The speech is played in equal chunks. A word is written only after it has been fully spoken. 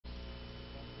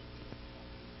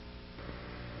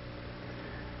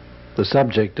The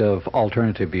subject of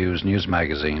Alternative Views News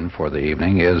Magazine for the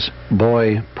evening is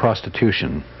boy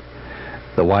prostitution,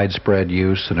 the widespread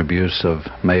use and abuse of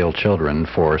male children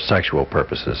for sexual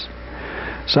purposes.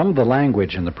 Some of the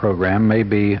language in the program may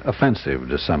be offensive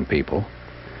to some people.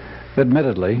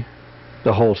 Admittedly,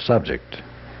 the whole subject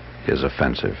is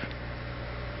offensive.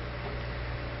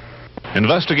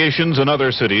 Investigations in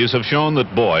other cities have shown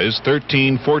that boys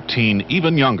 13, 14,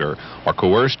 even younger are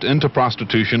coerced into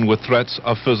prostitution with threats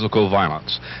of physical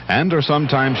violence and are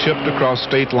sometimes shipped across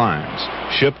state lines,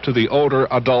 shipped to the older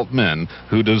adult men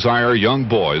who desire young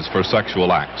boys for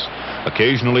sexual acts.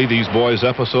 Occasionally, these boys'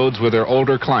 episodes with their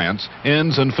older clients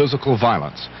ends in physical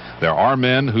violence. There are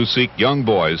men who seek young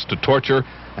boys to torture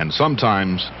and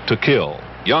sometimes to kill.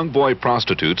 Young boy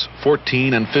prostitutes,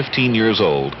 14 and 15 years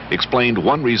old, explained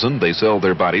one reason they sell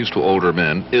their bodies to older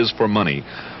men is for money.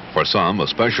 For some,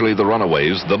 especially the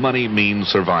runaways, the money means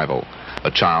survival. A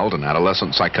child and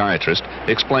adolescent psychiatrist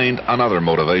explained another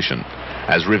motivation,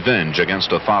 as revenge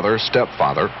against a father,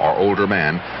 stepfather, or older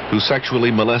man who sexually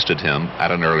molested him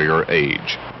at an earlier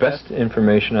age. Best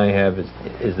information I have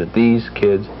is that these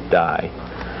kids die.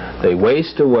 They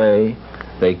waste away,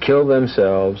 they kill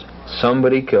themselves,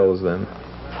 somebody kills them.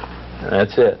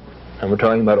 That's it. And we're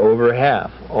talking about over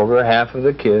half. Over half of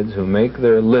the kids who make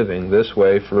their living this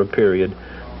way for a period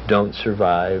don't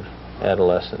survive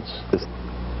adolescence.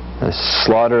 The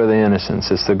slaughter of the innocents.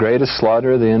 It's the greatest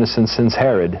slaughter of the innocents since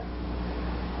Herod.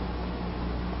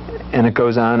 And it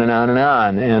goes on and on and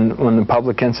on. And when the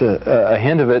public gets a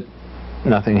hint of it,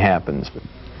 nothing happens.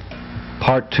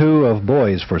 Part 2 of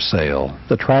Boys for Sale,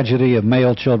 the tragedy of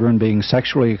male children being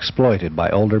sexually exploited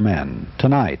by older men,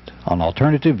 tonight on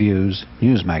Alternative Views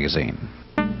News Magazine.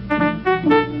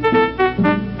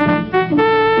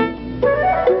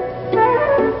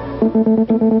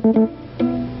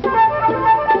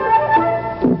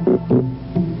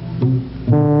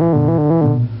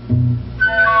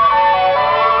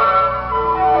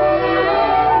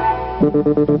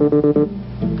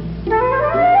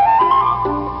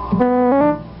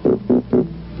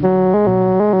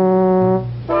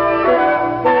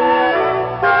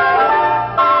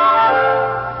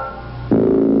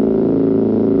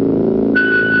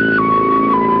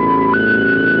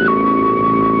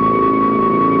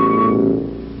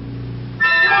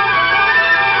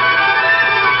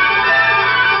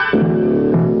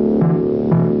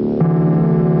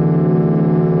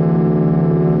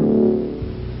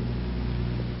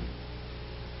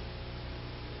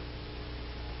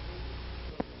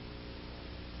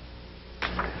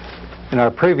 In our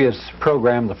previous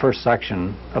program, the first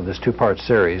section of this two-part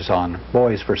series on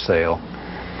Boys for Sale,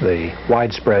 the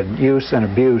widespread use and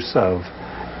abuse of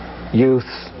youth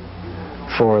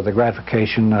for the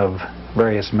gratification of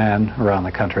various men around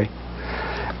the country,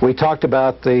 we talked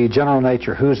about the general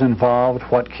nature, who's involved,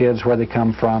 what kids, where they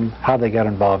come from, how they got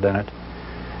involved in it,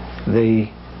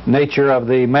 the nature of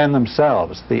the men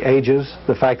themselves, the ages,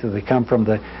 the fact that they come from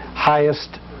the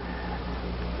highest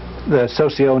the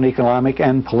socio and economic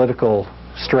and political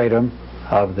stratum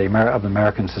of the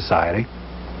American society.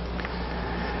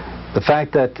 The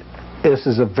fact that this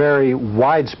is a very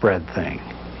widespread thing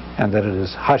and that it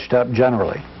is hushed up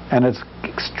generally, and it's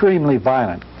extremely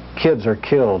violent. Kids are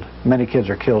killed, many kids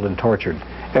are killed and tortured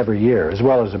every year, as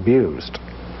well as abused.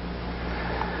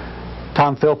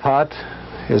 Tom Philpott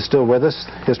is still with us,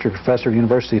 history professor at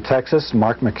University of Texas.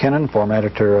 Mark McKinnon, former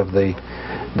editor of the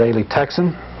Daily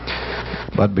Texan.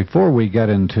 But before we get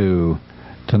into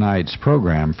tonight's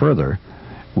program further,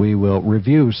 we will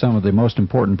review some of the most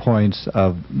important points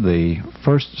of the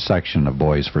first section of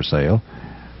Boys for Sale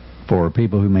for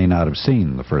people who may not have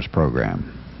seen the first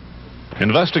program.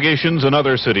 Investigations in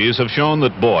other cities have shown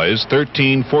that boys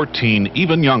 13, 14,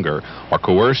 even younger are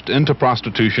coerced into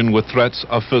prostitution with threats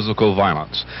of physical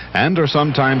violence and are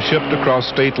sometimes shipped across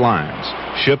state lines,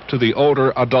 shipped to the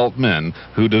older adult men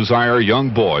who desire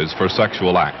young boys for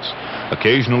sexual acts.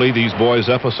 Occasionally, these boys'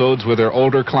 episodes with their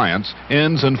older clients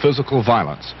ends in physical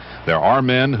violence. There are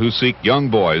men who seek young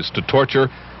boys to torture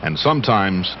and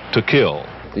sometimes to kill.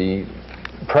 The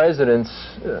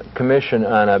President's Commission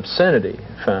on Obscenity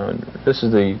found, this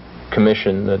is the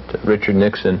commission that Richard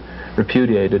Nixon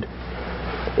repudiated,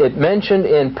 it mentioned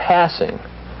in passing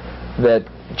that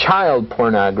child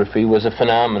pornography was a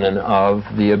phenomenon of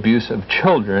the abuse of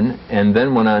children, and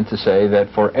then went on to say that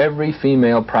for every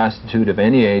female prostitute of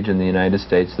any age in the United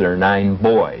States, there are 9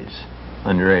 boys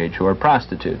underage who are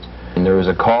prostitutes. And there was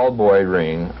a call boy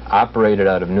ring operated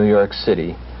out of New York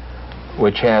City,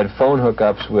 which had phone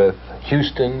hookups with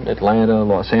Houston, Atlanta,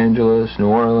 Los Angeles, New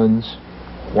Orleans,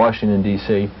 Washington,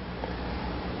 D.C.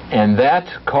 And that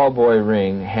callboy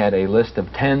ring had a list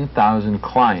of 10,000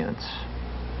 clients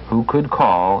who could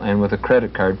call and with a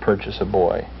credit card purchase a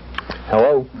boy.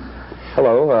 Hello?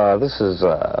 Hello, this is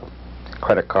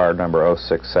credit card number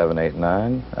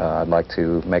 06789. I'd like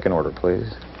to make an order,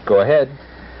 please. Go ahead.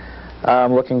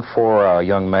 I'm looking for a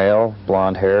young male,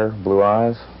 blonde hair, blue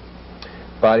eyes.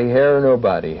 Body hair or no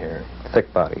body hair?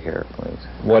 Thick body hair, please.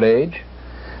 What age?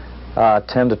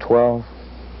 10 to 12.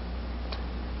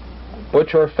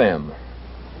 Butch or femme?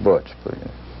 Butch, please.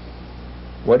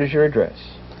 What is your address?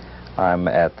 I'm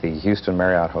at the Houston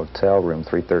Marriott Hotel, room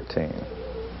 313.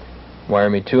 Wire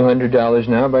me $200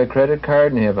 now by credit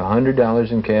card and have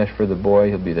 $100 in cash for the boy.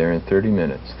 He'll be there in 30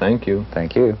 minutes. Thank you.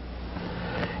 Thank you.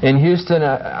 In Houston,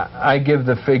 I give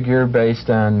the figure based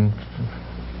on,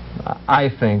 I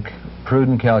think,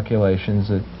 prudent calculations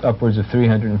that upwards of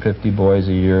 350 boys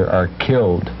a year are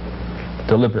killed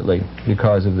deliberately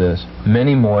because of this.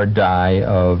 Many more die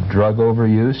of drug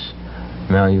overuse,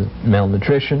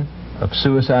 malnutrition, of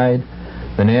suicide.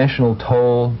 The national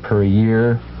toll per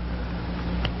year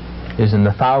is in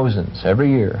the thousands.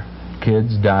 Every year,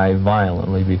 kids die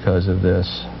violently because of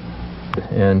this.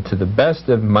 And to the best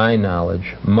of my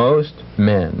knowledge, most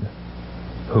men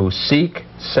who seek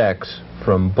sex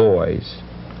from boys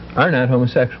are not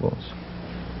homosexuals.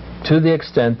 To the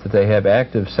extent that they have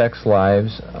active sex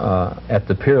lives at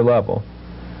the peer level,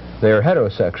 they are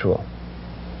heterosexual.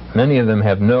 Many of them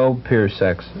have no peer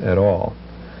sex at all.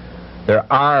 There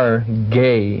are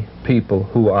gay people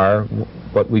who are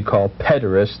what we call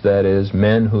pederasts, that is,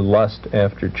 men who lust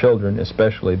after children,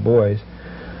 especially boys.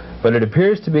 But it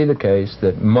appears to be the case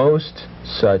that most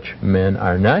such men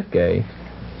are not gay,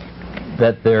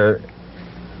 that their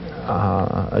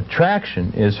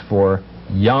attraction is for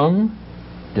young,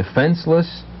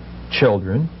 defenseless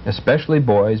children, especially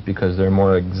boys, because they're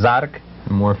more exotic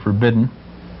and more forbidden.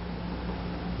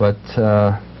 But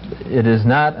it is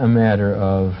not a matter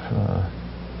of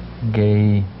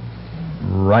gay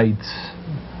rights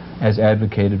as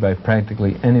advocated by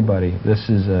practically anybody. This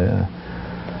is a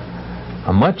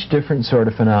much different sort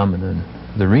of phenomenon.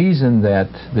 The reason that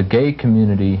the gay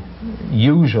community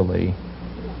usually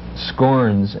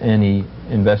scorns any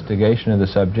investigation of the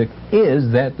subject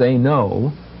is that they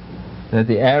know that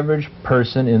the average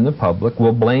person in the public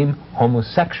will blame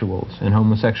homosexuals and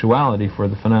homosexuality for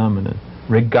the phenomenon,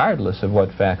 regardless of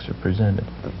what facts are presented.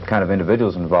 The kind of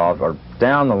individuals involved are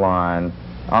down the line,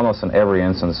 almost in every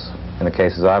instance, in the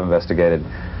cases I've investigated,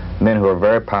 men who are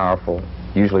very powerful,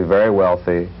 usually very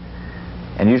wealthy,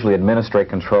 and usually administrate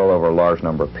control over a large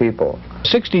number of people. A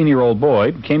 16-year-old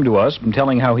boy came to us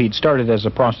telling how he'd started as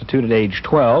a prostitute at age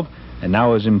 12 and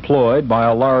now is employed by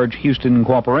a large Houston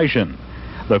corporation.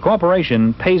 The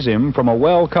corporation pays him from a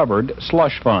well-covered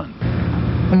slush fund.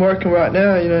 I'm working right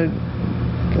now,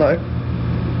 like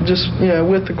just,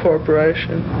 with the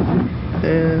corporation.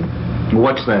 And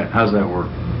what's that? How's that work?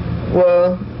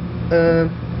 well,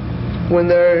 when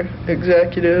their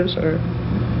executives or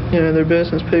their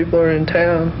business people are in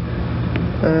town,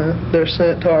 they're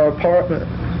sent to our apartment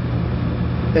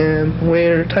and we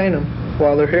entertain them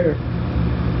while they're here.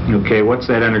 Okay, what's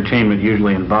that entertainment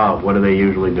usually involve? What do they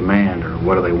usually demand, or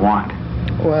what do they want?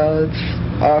 Well,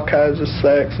 it's all kinds of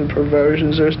sex and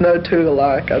perversions. There's no two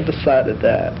alike. I've decided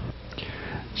that.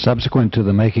 Subsequent to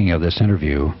the making of this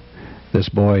interview, this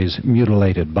boy's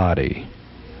mutilated body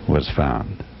was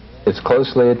found. It's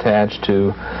closely attached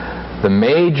to the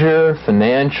major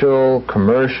financial,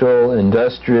 commercial,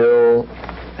 industrial,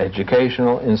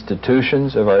 educational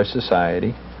institutions of our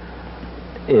society.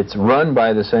 It's run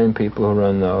by the same people who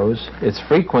run those. It's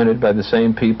frequented by the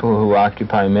same people who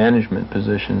occupy management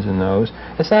positions in those.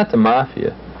 It's not the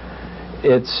mafia.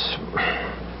 It's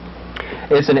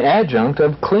an adjunct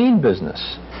of clean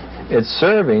business. It's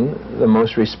serving the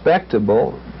most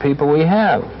respectable people we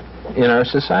have in our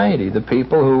society, the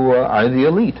people who are the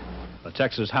elite. The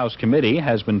Texas House Committee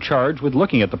has been charged with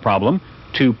looking at the problem.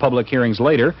 2 public hearings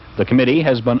later, the committee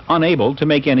has been unable to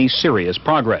make any serious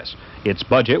progress. Its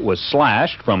budget was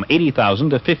slashed from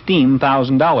 $80,000 to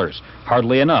 $15,000,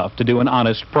 hardly enough to do an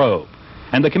honest probe.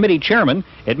 And the committee chairman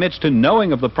admits to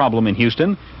knowing of the problem in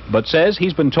Houston, but says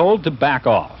he's been told to back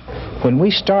off. When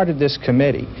we started this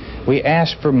committee, we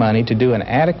asked for money to do an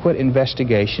adequate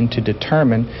investigation to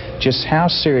determine just how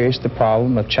serious the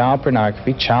problem of child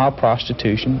pornography, child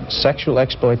prostitution, sexual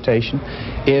exploitation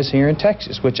is here in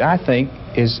Texas, which I think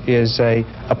is a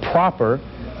proper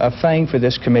thing for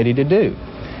this committee to do.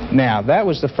 Now, that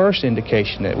was the first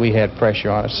indication that we had pressure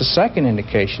on us. The second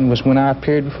indication was when I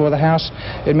appeared before the House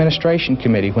Administration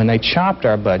Committee, when they chopped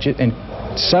our budget, and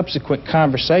subsequent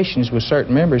conversations with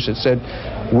certain members that said,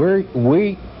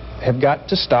 we have got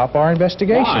to stop our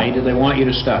investigation. Why do they want you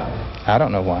to stop? I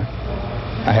don't know why.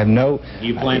 I have no... Do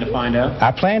you plan to find out?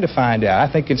 I plan to find out.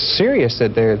 I think it's serious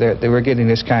that they were getting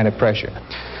this kind of pressure.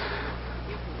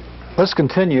 Let's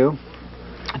continue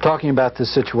talking about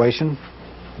this situation.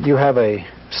 You have a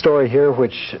story here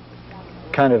which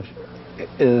kind of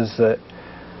is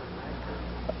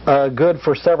good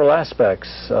for several aspects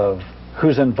of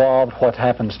who's involved, what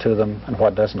happens to them, and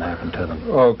what doesn't happen to them.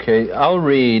 Okay, I'll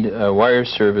read a wire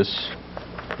service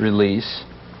release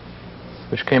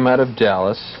which came out of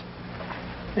Dallas,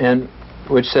 and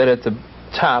which said at the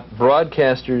top,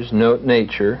 broadcasters note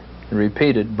nature, and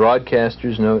repeated,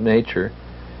 broadcasters note nature,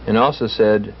 and also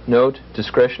said, note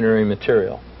discretionary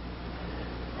material.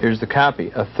 Here's the copy.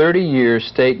 A 30-year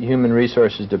State Human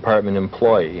Resources Department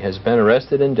employee has been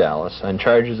arrested in Dallas on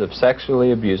charges of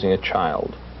sexually abusing a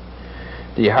child.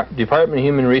 The Department of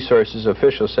Human Resources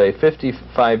officials say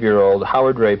 55-year-old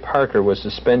Howard Ray Parker was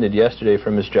suspended yesterday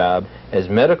from his job as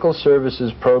Medical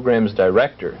Services Programs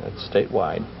Director, that's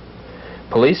statewide.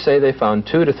 Police say they found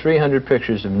 200 to 300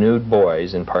 pictures of nude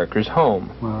boys in Parker's home.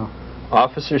 Wow.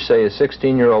 Officers say a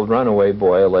 16-year-old runaway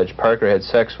boy alleged Parker had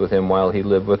sex with him while he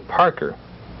lived with Parker.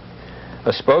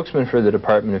 A spokesman for the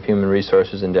Department of Human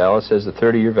Resources in Dallas says the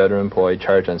 30-year veteran employee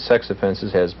charged on sex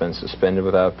offenses has been suspended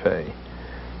without pay.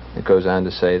 It goes on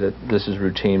to say that this is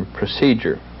routine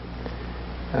procedure.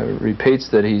 Repeats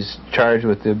that he's charged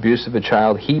with the abuse of a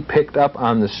child he picked up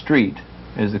on the street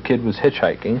as the kid was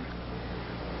hitchhiking.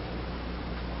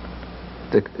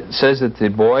 It says that the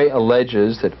boy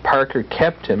alleges that Parker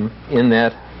kept him in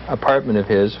that apartment of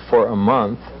his for a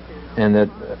month, and that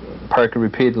Parker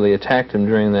repeatedly attacked him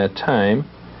during that time.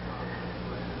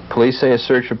 Police say a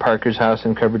search of Parker's house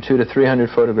uncovered 200 to 300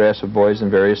 photographs of boys in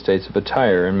various states of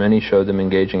attire, and many showed them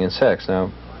engaging in sex. Now,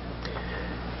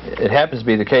 it happens to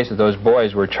be the case that those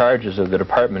boys were charges of the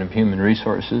Department of Human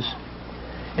Resources.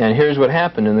 And here's what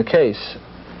happened in the case.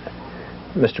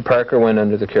 Mr. Parker went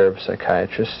under the care of a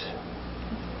psychiatrist.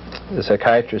 The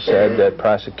psychiatrist said that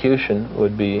prosecution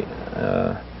would be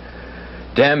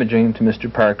damaging to Mr.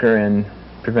 Parker and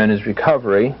prevent his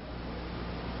recovery.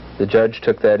 The judge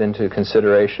took that into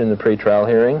consideration in the pretrial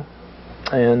hearing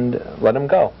and let him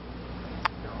go.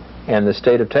 And the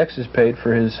state of Texas paid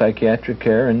for his psychiatric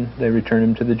care, and they returned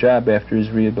him to the job after his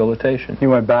rehabilitation. He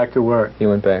went back to work. He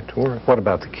went back to work. What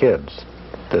about the kids?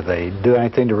 Did they do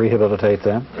anything to rehabilitate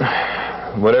them?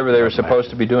 Whatever they were supposed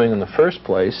to be doing in the first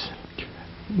place.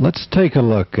 Let's take a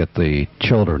look at the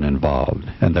children involved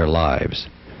and their lives.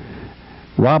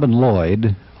 Robin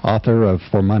Lloyd, author of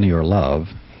For Money or Love,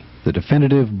 the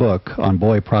definitive book on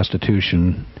boy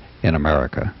prostitution in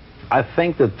America. I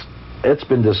think that it's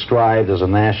been described as a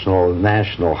national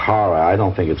horror. I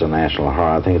don't think it's a national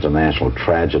horror. I think it's a national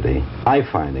tragedy. My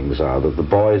findings are that the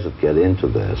boys that get into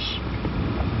this,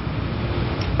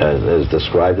 as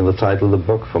described in the title of the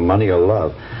book, For Money or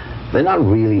Love, they're not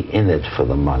really in it for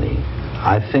the money.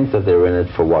 I think that they're in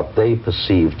it for what they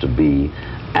perceive to be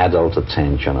adult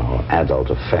attention or adult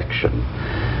affection.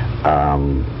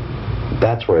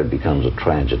 That's where it becomes a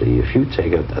tragedy. If you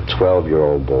take a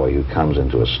 12-year-old boy who comes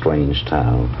into a strange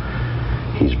town,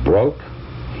 he's broke,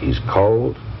 he's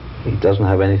cold, he doesn't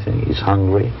have anything, he's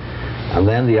hungry, and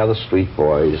then the other street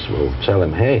boys will tell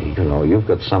him, hey, you know, you've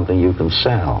got something you can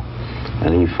sell.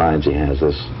 And he finds he has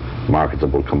this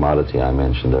marketable commodity I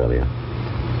mentioned earlier.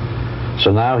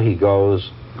 So now he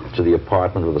goes to the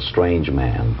apartment with a strange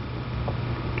man.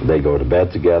 They go to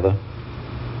bed together.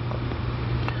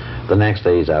 The next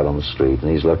day he's out on the street and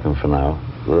he's looking for now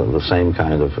the same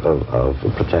kind of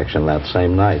protection that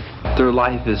same night. Their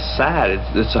life is sad.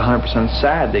 It's 100%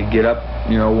 sad. They get up,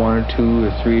 you know, 1 or 2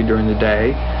 or 3 during the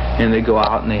day, and they go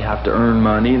out and they have to earn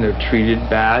money, and they're treated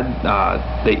bad.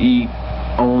 They eat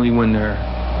only when they're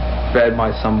fed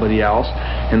by somebody else,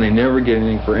 and they never get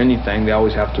anything for anything. They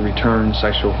always have to return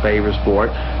sexual favors for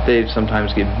it. They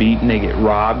sometimes get beaten, they get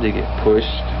robbed, they get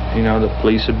pushed. You know, the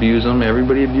police abuse them,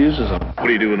 everybody abuses them. What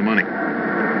do you do with the money?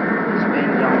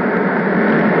 Spends on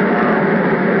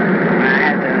when I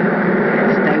have to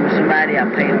stay with somebody, I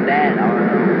pay them that, or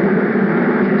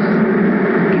just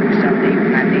give me something to eat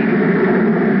when I need it.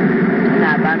 And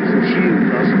I buy me some shoes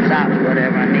or some socks,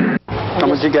 whatever I need. How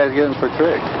much you guys getting per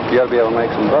trick? You gotta be able to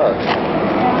make some bucks.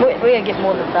 We gotta get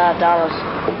more than $5.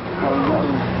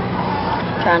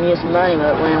 Trying to get some money,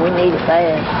 but when we need it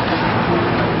bad.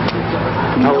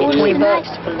 Get $20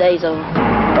 for the day's over.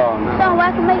 Oh, no. So I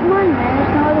can make money, man.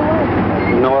 There's no other way.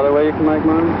 No other way you can make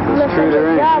money? That's true, there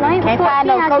ain't. Can't find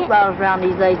no coke bottles around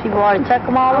these days. People already took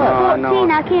them all up. 14,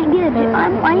 I can't get it.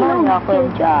 I ain't gonna get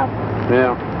a job.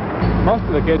 Yeah. Most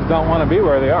of the kids don't want to be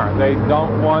where they are. They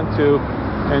don't want to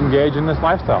engage in this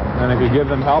lifestyle. And if you give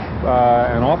them help,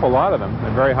 an awful lot of them,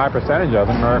 a very high percentage of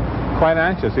them, are quite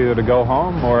anxious either to go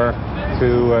home or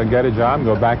to get a job,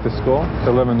 go back to school,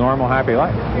 to live a normal, happy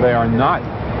life. They are not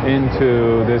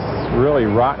into this really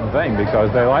rotten thing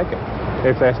because they like it.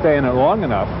 If they stay in it long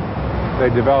enough, they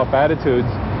develop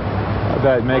attitudes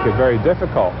that make it very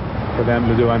difficult for them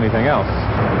to do anything else.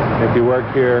 If you work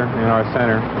here in our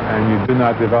center and you do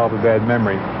not develop a bad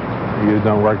memory, you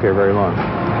don't work here very long.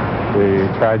 The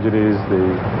tragedies,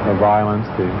 the violence,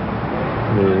 the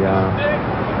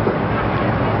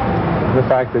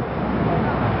fact that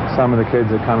some of the kids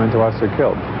that come into us are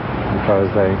killed because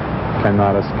they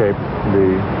cannot escape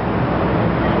the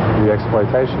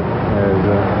exploitation is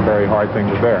a very hard thing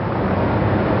to bear.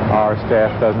 Our staff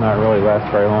does not really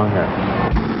last very long here.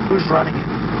 Who's running it?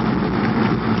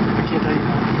 I can't tell you.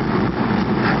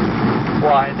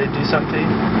 Why? They do something to you?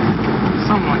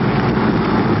 Something like that.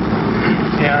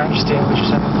 Yeah, I understand what you're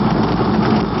saying.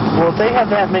 Well, if they have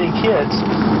that many kids,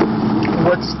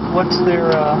 what's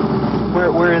their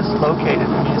where is it located?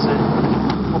 I mean, is it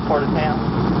what part of town?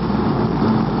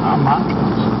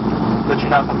 But you're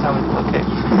not going to tell me the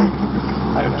location.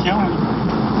 They're killing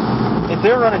them. If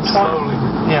they're running slowly,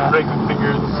 breaking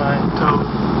fingers, toes,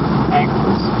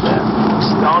 ankles.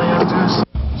 Yeah. All you have to do is.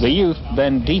 The youth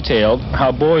then detailed how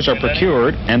boys are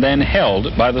procured and then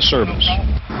held by the service.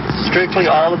 Strictly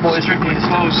all the boys from music.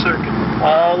 Closed circuit.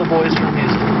 All the boys from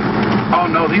music. Oh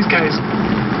no, these guys,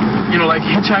 you know, like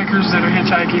hitchhikers that are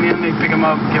hitchhiking in, they pick them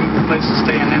up, give them a place to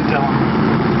stay, and then tell them,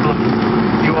 look,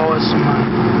 you owe us some money.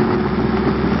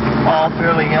 All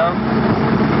fairly young?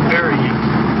 Very young.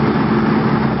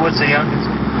 What's the youngest?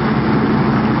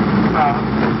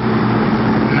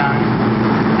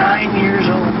 9 years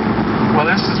old. Well,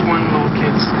 this is one little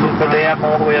kid's little But they have them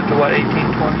all the way up to what, 18, 20?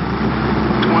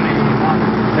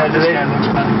 21. Now,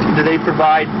 do they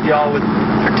provide y'all with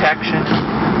protection?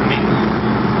 I mean,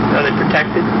 are they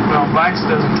protected? Well, Vice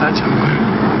doesn't touch them.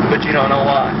 But you don't know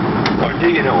why? Or do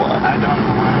you know why? I don't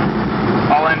know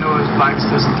why. All I know is Vice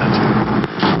doesn't touch them.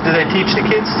 Do they teach the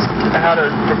kids how to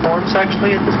perform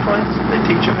sexually at this place? They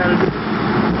teach them how to do it?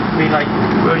 I mean, like...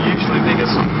 Well, usually they get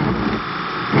some...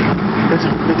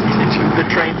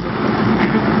 Good train.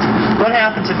 What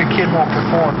happens if a kid won't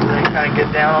perform? Do they kind of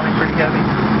get down on him pretty heavy?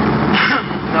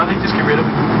 No, they just get rid of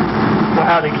him. Well,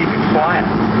 how do they keep him quiet?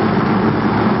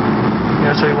 You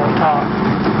know, so he won't talk.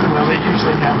 Well, they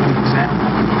usually have an example.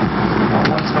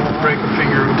 Once in a while, break a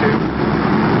finger or two.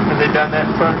 Have they done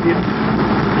that in front of you?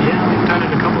 Yeah, they've done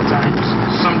it a couple times.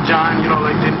 Some John, you know,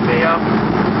 like didn't pay up.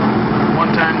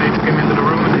 One time they took him into the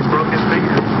room and they broke his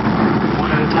finger.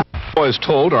 One at a time. Boys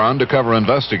told our undercover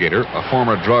investigator, a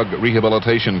former drug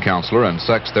rehabilitation counselor and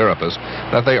sex therapist,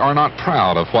 that they are not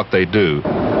proud of what they do.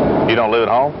 You don't live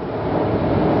at home?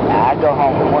 I go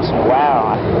home once in a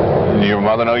while. Your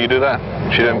mother know you do that?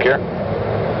 She doesn't care?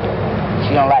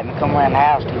 She don't like me come around the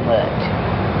house too much.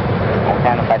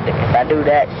 If I do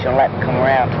that, she don't like me come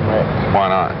around too much. Why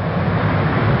not?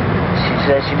 She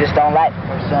says she just don't like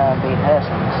her son being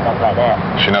hustling and stuff like that.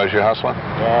 She knows you're hustling?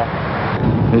 Yeah.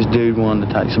 This dude wanted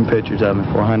to take some pictures of me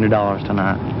for $100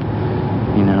 tonight.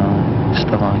 You know,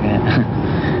 stuff like that.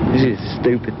 It's just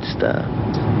stupid stuff.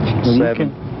 Well,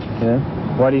 yeah.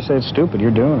 Why do you say it's stupid?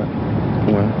 You're doing it.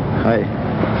 Well, hey,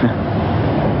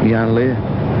 you gotta live.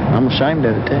 I'm ashamed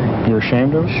of it too. You're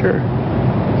ashamed of it? Sure.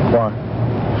 Why?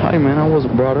 Hey man, I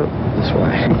wasn't brought up this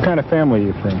way. What kind of family are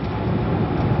you from?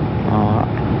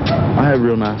 I had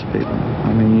real nice people.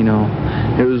 I mean, you know,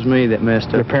 it was me that messed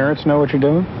up. Your parents know what you're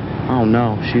doing? Oh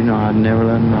no, she know. I'd never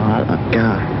let them know.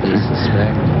 God.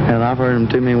 Hell, I've heard them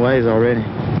too many ways already.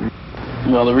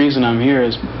 Well, the reason I'm here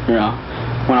is, you know,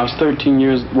 when I was 13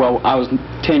 years, well, I was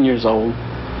 10 years old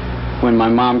when my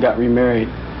mom got remarried.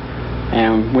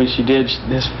 And when she did,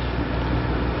 this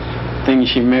thing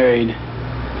she married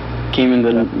came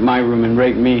into my room and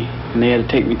raped me. And they had to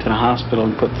take me to the hospital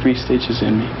and put 3 stitches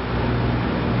in me.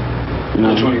 You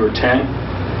know, That's when you were 10?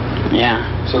 Yeah.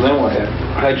 So then what happened?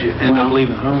 How'd you end up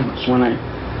leaving home?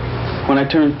 When I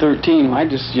turned 13, I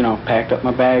just, you know, packed up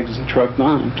my bags and trucked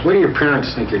on. What do your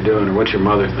parents think you're doing, or what's your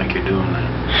mother think you're doing then?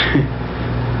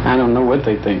 I don't know what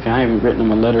they think. I haven't written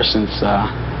them a letter since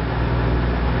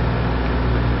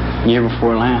year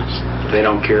before last. They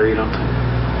don't care, you don't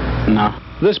think? No.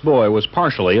 This boy was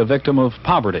partially a victim of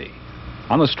poverty.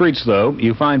 On the streets, though,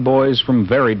 you find boys from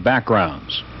varied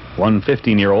backgrounds. One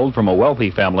 15-year-old from a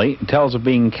wealthy family tells of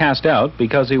being cast out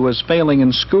because he was failing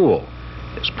in school.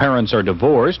 His parents are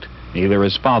divorced. Neither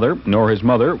his father nor his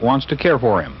mother wants to care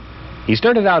for him. He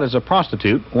started out as a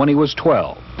prostitute when he was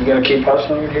 12. You gonna keep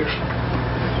hustling your years?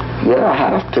 Yeah, I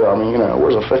have to. I mean, you know,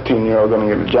 where's a 15-year-old going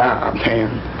to get a job, man?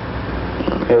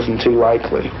 Isn't too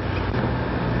likely.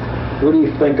 What do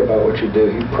you think about what you do?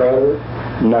 You proud of it?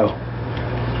 No.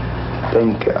 I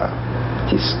think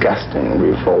disgusting,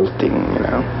 revolting, you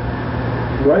know.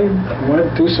 Why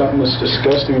do something that's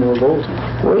disgusting and revolting?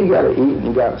 Well, you gotta eat and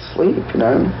you gotta sleep, you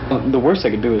know. The worst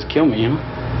they could do is kill me, you know.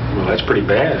 Well, that's pretty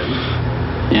bad.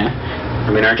 Yeah.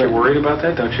 I mean, aren't you worried about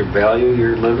that? Don't you value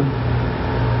your living?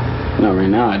 No, right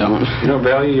now I don't. You don't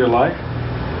value your life?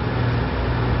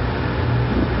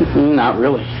 Not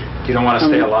really. You don't want to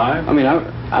stay alive? I mean,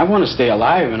 I want to stay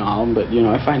alive and all, but, you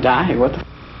know, if I die, what the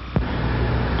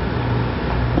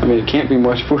I mean, it can't be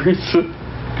much worse.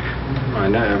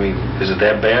 I mean, is it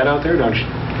that bad out there? Don't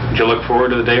you look forward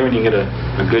to the day when you get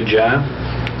a good job?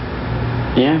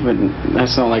 Yeah, but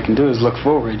that's all I can do is look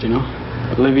forward, you know.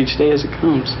 Live each day as it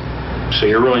comes. So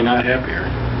you're really not happier?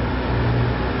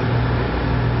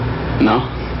 No.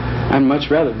 I'd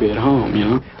much rather be at home, you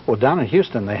know. Well, down in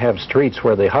Houston, they have streets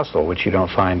where they hustle, which you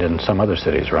don't find in some other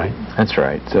cities, right? That's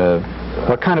right.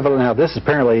 What kind of, now this is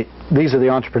apparently, these are the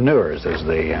entrepreneurs, as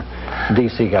the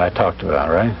D.C. guy talked about,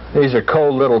 right? These are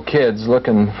cold little kids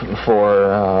looking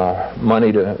for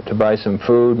money to buy some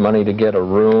food, money to get a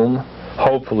room,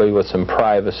 hopefully with some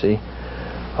privacy,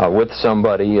 with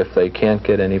somebody if they can't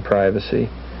get any privacy.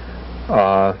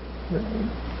 To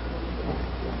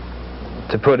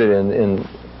put it in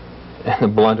the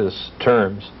bluntest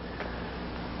terms,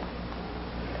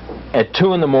 at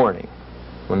 2 in the morning,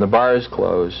 when the bars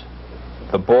close,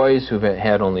 the boys who've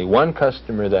had only one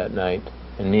customer that night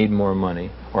and need more money,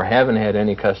 or haven't had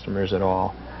any customers at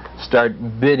all, start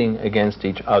bidding against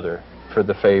each other for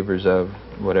the favors of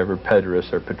whatever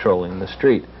pederasts are patrolling the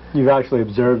street. You've actually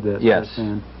observed this? Yes.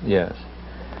 Yes.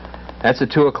 That's at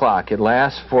 2 o'clock. It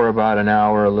lasts for about an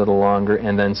hour, a little longer,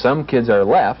 and then some kids are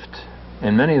left,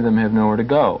 and many of them have nowhere to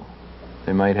go.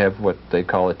 They might have what they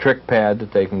call a trick pad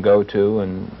that they can go to,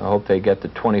 and I hope they get the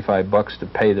 25 bucks to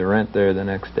pay the rent there the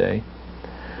next day.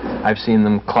 I've seen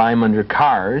them climb under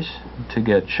cars to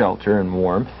get shelter and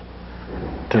warmth.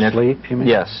 To sleep, you mean?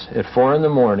 Yes, at 4 in the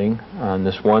morning on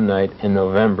this one night in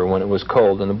November when it was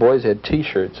cold, and the boys had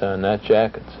T-shirts on, not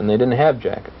jackets, and they didn't have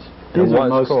jackets. These are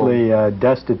mostly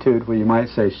destitute, well, you might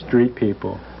say street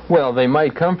people. Well, they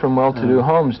might come from well-to-do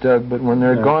homes, Doug, but when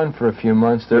they're gone for a few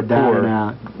months, they're poor. Down and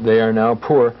out. They are now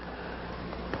poor.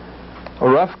 A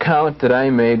rough count that I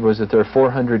made was that there are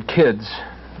 400 kids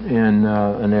in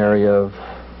an area of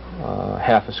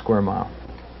half a square mile.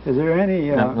 Is there any...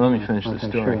 Now, let me finish the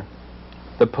story. Sure.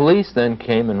 The police then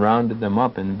came and rounded them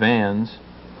up in vans,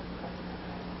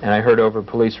 and I heard over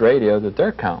police radio that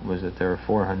their count was that there were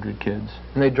 400 kids.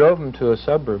 And they drove them to a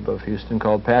suburb of Houston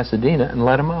called Pasadena and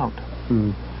let them out.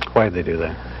 Why did they do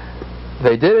that?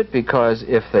 They did it because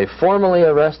if they formally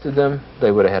arrested them,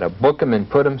 they would have had to book them and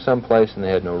put them someplace, and they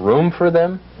had no room for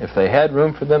them. If they had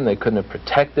room for them, they couldn't have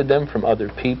protected them from other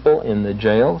people in the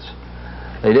jails.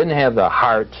 They didn't have the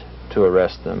heart to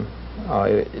arrest them.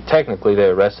 Technically, they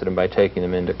arrested them by taking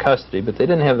them into custody, but they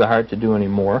didn't have the heart to do any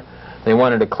more. They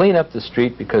wanted to clean up the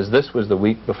street because this was the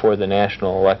week before the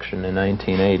national election in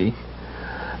 1980.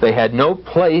 They had no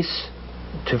place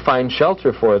to find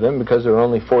shelter for them because there were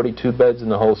only 42 beds in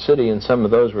the whole city, and some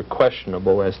of those were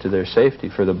questionable as to their safety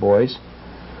for the boys.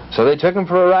 So they took them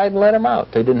for a ride and let them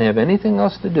out. They didn't have anything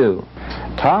else to do.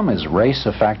 Tom, is race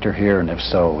a factor here, and if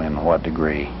so, in what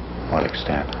degree, what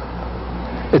extent?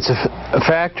 It's a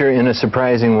factor in a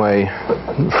surprising way,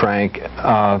 Frank.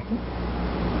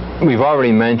 We've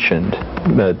already mentioned,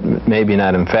 but maybe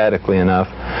not emphatically enough,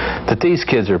 that these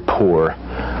kids are poor.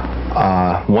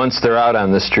 Once they're out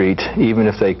on the street, even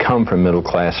if they come from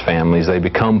middle-class families, they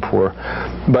become poor.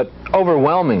 But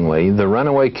overwhelmingly, the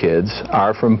runaway kids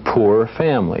are from poor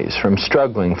families, from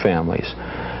struggling families.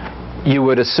 You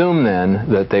would assume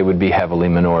then that they would be heavily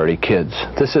minority kids.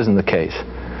 This isn't the case.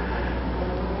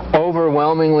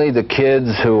 Overwhelmingly, the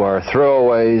kids who are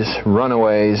throwaways,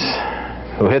 runaways,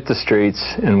 who hit the streets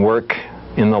and work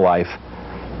in the life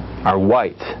are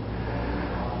white.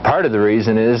 Part of the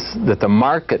reason is that the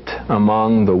market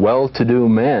among the well-to-do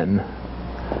men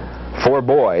for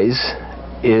boys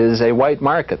is a white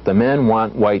market. The men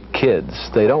want white kids.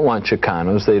 They don't want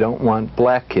Chicanos. They don't want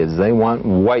black kids. They want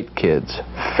white kids,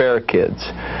 fair kids,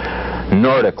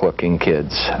 Nordic-looking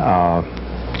kids,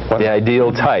 the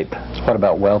ideal type. What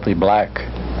about wealthy black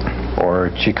or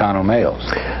Chicano males?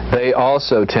 They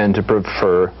also tend to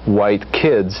prefer white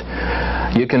kids.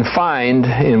 You can find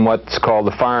in what's called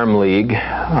the Farm League,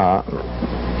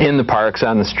 in the parks,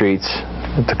 on the streets,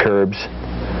 at the curbs,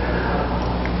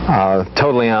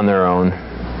 totally on their own,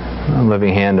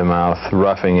 living hand-to-mouth,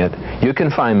 roughing it. You can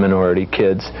find minority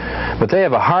kids, but they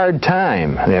have a hard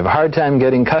time. They have a hard time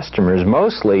getting customers.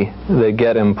 Mostly, they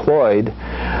get employed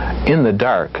in the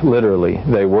dark, literally.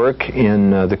 They work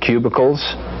in the cubicles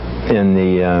in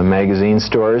the magazine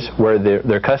stores where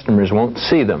their customers won't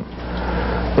see them.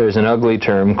 There's an ugly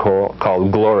term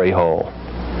called glory hole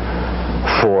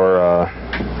for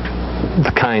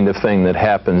the kind of thing that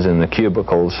happens in the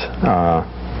cubicles.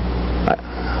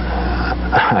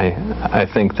 I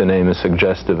think the name is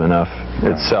suggestive enough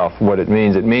itself. What it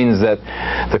means that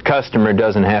the customer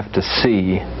doesn't have to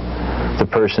see the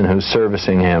person who's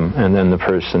servicing him, and then the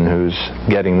person who's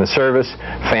getting the service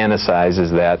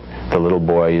fantasizes that the little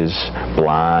boy is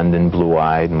blonde and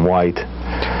blue-eyed and white.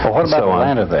 Well, what about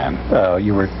Atlanta then?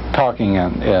 You were talking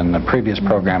in the previous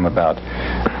program about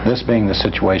this being the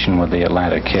situation with the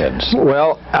Atlanta kids.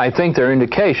 Well, I think there are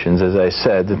indications, as I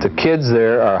said, that the kids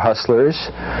there are hustlers.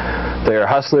 They are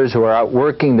hustlers who are out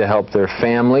working to help their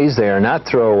families. They are not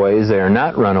throwaways. They are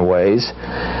not runaways.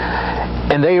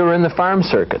 And they are in the farm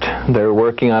circuit. They're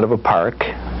working out of a park.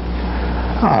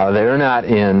 They're not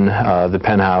in the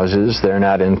penthouses. They're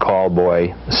not in call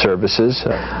boy services.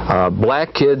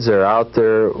 Black kids are out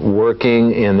there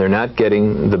working, and they're not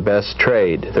getting the best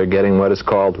trade. They're getting what is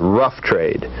called rough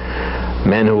trade.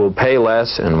 Men who will pay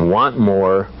less and want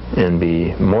more and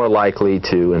be more likely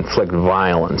to inflict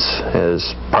violence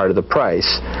as part of the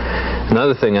price.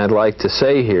 Another thing I'd like to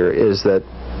say here is that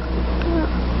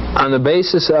on the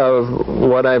basis of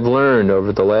what I've learned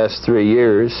over the last 3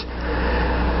 years,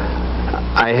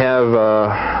 I have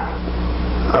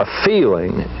a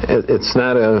feeling, it's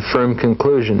not a firm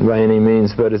conclusion by any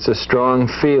means, but it's a strong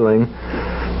feeling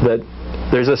that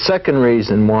there's a second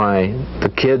reason why the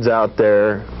kids out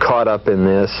there caught up in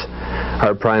this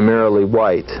are primarily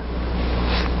white.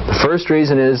 The first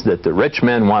reason is that the rich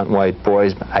men want white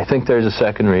boys, but I think there's a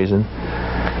second reason,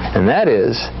 and that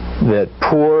is that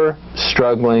poor,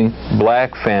 struggling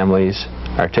black families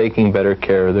are taking better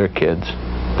care of their kids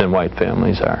than white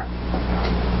families are.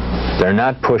 They're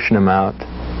not pushing them out.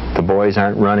 The boys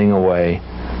aren't running away.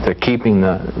 They're keeping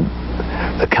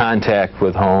the contact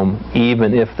with home,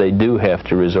 even if they do have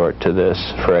to resort to this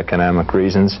for economic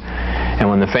reasons. And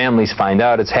when the families find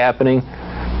out it's happening,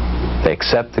 they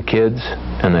accept the kids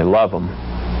and they love them,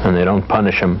 and they don't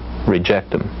punish them,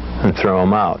 reject them, and throw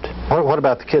them out. What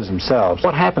about the kids themselves?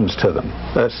 What happens to them?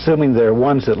 Assuming they're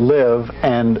ones that live,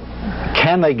 and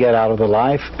can they get out of the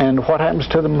life, and what happens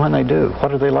to them when they do?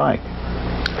 What are they like?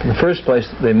 In the first place,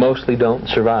 they mostly don't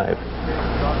survive.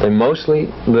 They mostly,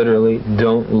 literally,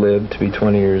 don't live to be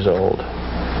 20 years old.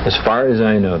 As far as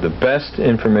I know, the best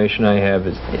information I have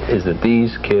is that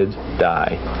these kids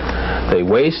die. They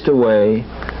waste away,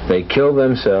 they kill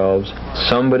themselves,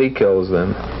 somebody kills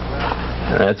them,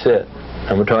 and that's it.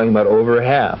 And we're talking about over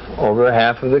half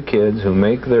of the kids who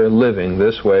make their living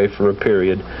this way for a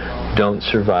period don't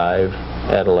survive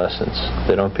adolescence.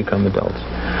 They don't become adults.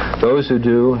 Those who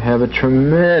do have a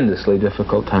tremendously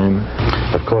difficult time.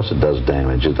 Of course it does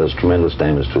damage. It does tremendous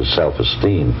damage to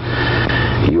self-esteem.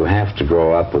 You have to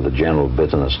grow up with a general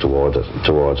bitterness towards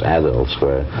adults,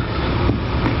 where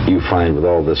you find with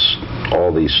all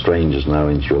these strangers now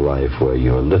into your life, where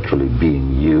you're literally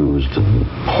being used and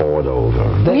poured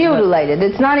over. Mutilated.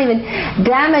 It's not even...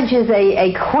 Damage is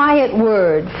a quiet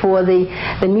word for the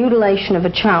mutilation of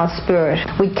a child's spirit.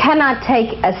 We cannot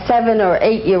take a 7 or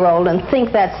 8-year-old and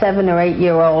think that 7 or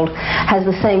 8-year-old has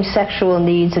the same sexual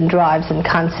needs and drives and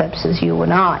concepts as you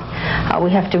and I.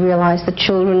 We have to realize that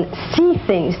children see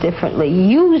things differently,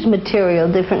 use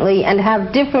material differently, and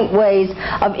have different ways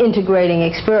of integrating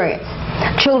experience.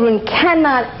 Children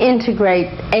cannot integrate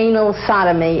anal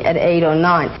sodomy at 8 or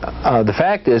 9. The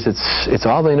fact is, it's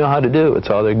all they know how to do. It's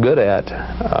all they're good at.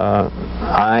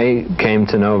 I came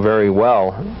to know very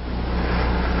well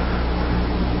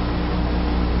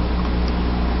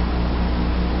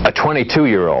a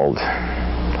 22-year-old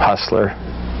hustler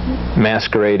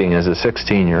masquerading as a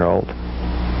 16-year-old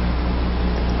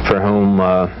for whom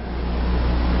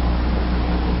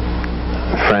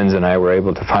friends and I were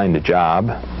able to find a job.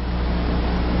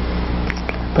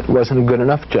 But it wasn't a good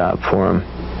enough job for him.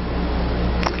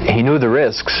 He knew the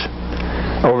risks.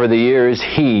 Over the years,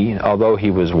 although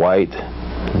he was white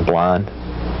and blonde,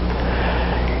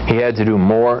 he had to do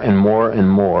more and more and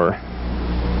more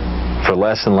for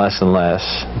less and less and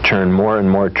less, turn more and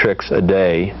more tricks a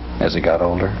day. As he got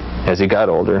older? As he got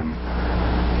older.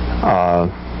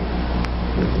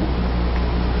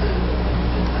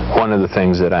 One of the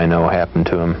things that I know happened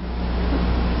to him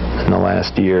in the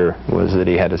last year was that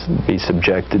he had to be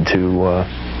subjected to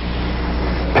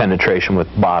penetration with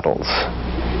bottles,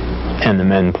 and the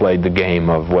men played the game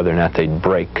of whether or not they'd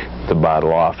break the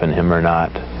bottle off in him or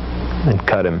not, and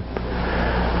cut him.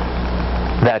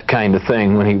 That kind of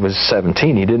thing. When he was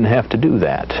 17, he didn't have to do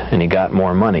that, and he got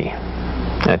more money.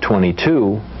 At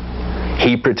 22,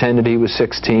 he pretended he was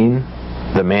 16.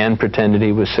 The man pretended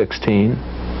he was 16.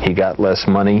 He got less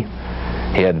money.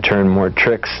 He had to turn more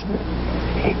tricks.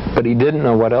 But he didn't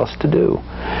know what else to do.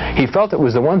 He felt it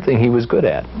was the one thing he was good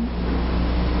at.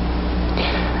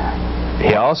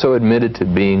 He also admitted to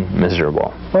being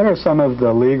miserable. What are some of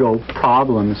the legal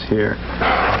problems here?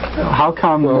 How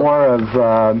come more of,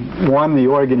 one, the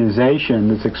organization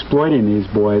that's exploiting these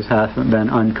boys hasn't been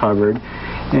uncovered,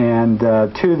 and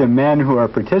two, the men who are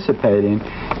participating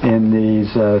in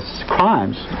these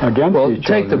crimes against each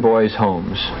other? Take the boys'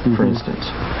 homes, for instance.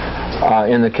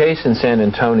 In the case in San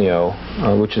Antonio,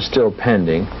 which is still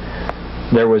pending,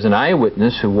 there was an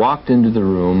eyewitness who walked into the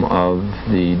room of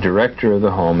the director of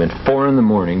the home at 4 in the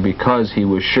morning because he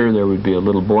was sure there would be a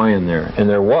little boy in there. And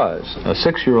there was a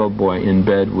 6-year-old boy in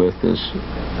bed with this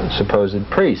supposed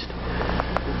priest.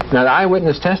 Now, the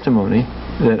eyewitness testimony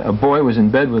that a boy was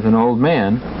in bed with an old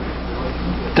man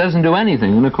doesn't do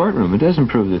anything in the courtroom. It doesn't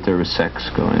prove that there was sex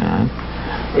going on.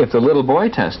 If the little boy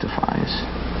testifies,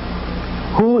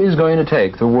 who is going to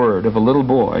take the word of a little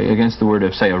boy against the word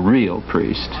of, say, a real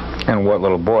priest? And what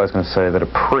little boy is going to say that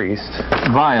a priest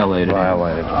violated him?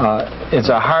 It's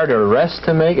a hard arrest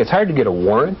to make. It's hard to get a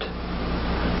warrant.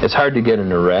 It's hard to get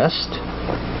an arrest.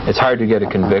 It's hard to get a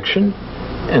conviction.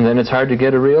 And then it's hard to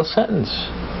get a real sentence.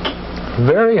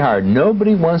 Very hard.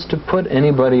 Nobody wants to put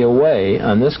anybody away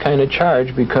on this kind of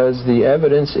charge because the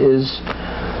evidence is,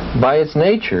 by its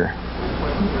nature,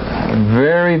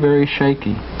 very, very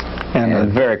shaky.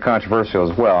 And very controversial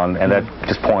as well, and that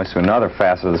just points to another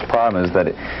facet of this problem, is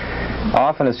that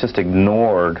often it's just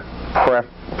ignored,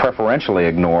 preferentially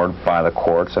ignored by the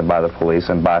courts and by the police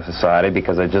and by society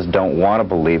because they just don't want to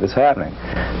believe it's happening.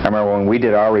 I remember when we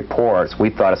did our reports, we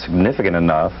thought it significant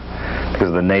enough because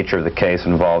of the nature of the case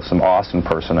involved some Austin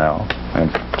personnel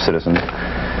and citizens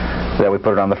that we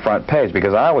put it on the front page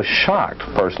because I was shocked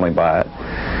personally by it.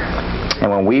 And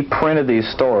when we printed these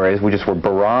stories, we just were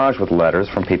barraged with letters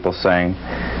from people saying,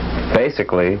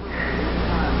 basically,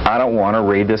 I don't want to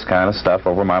read this kind of stuff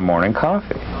over my morning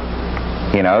coffee.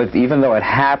 You know, even though it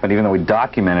happened, even though we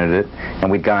documented it,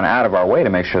 and we'd gone out of our way to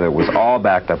make sure that it was all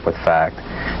backed up with fact,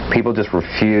 people just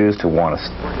refused to want us,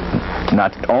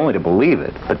 not only to believe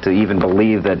it, but to even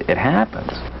believe that it happens.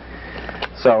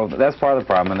 So that's part of the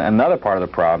problem. And another part of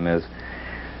the problem is,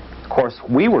 of course,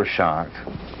 we were shocked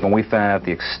when we found out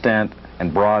the extent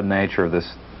and broad nature of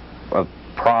this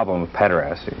problem of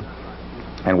pederasty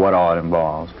and what all it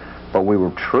involves. But we were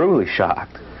truly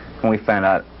shocked when we found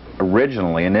out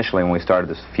initially when we started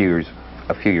this a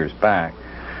few years back,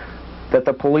 that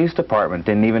the police department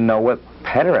didn't even know what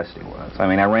pederasty was. I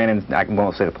mean, I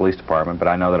won't say the police department, but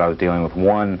I know that I was dealing with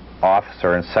one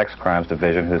officer in sex crimes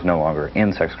division who's no longer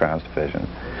in sex crimes division.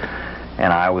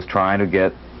 And I was trying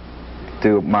to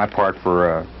do my part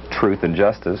for truth and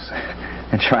justice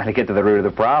and trying to get to the root of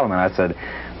the problem. And I said,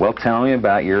 well, tell me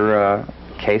about your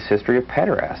case history of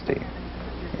pederasty.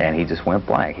 And he just went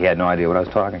blank. He had no idea what I was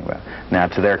talking about. Now,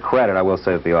 to their credit, I will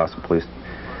say that the Austin Police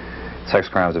Sex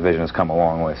Crimes Division has come a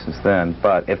long way since then.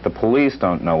 But if the police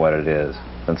don't know what it is,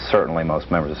 then certainly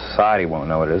most members of society won't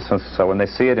know what it is. So when they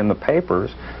see it in the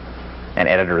papers, and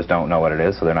editors don't know what it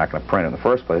is, so they're not going to print it in the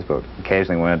first place, but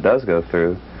occasionally when it does go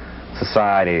through,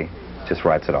 society just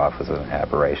writes it off as an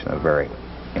aberration, a very,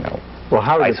 well,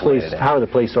 how are the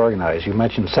police organized? You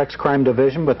mentioned sex crime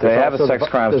division, but there's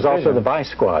also the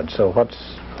vice squad. So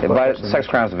Sex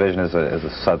crimes division is a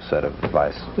subset of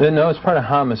vice. No, it's part of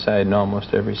homicide in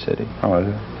almost every city. Oh, is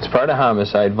it? It's part of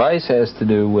homicide. Vice has to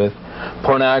do with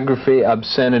pornography,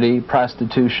 obscenity,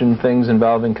 prostitution, things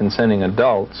involving consenting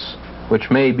adults, which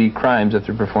may be crimes if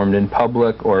they're performed in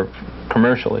public or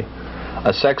commercially.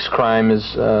 A sex crime is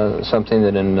something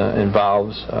that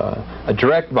involves a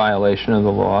direct violation of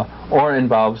the law or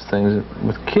involves things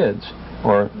with kids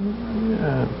or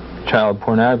child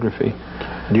pornography.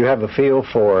 Do you have a feel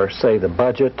for, say, the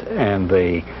budget and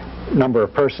the number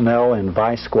of personnel in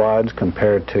vice squads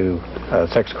compared to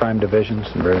sex crime divisions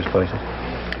in various places?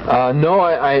 No,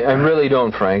 I really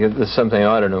don't, Frank. It's something I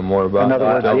ought to know more about. In other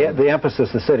words, the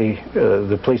emphasis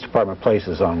the police department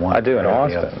places on one. I do in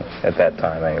Austin, at that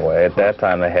time anyway. At that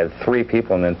time they had 3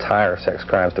 people in the entire sex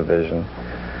crimes division,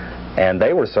 and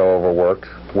they were so overworked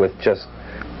with just,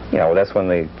 that's when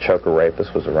the choker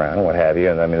rapist was around and what have you,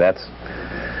 and I mean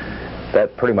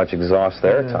that pretty much exhausts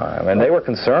their time. And they were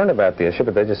concerned about the issue,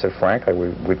 but they just said, frankly,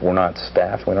 we're not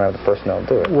staffed. We don't have the personnel to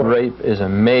do it. Rape is a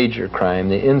major crime.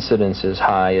 The incidence is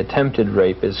high. Attempted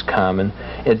rape is common.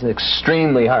 It's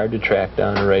extremely hard to track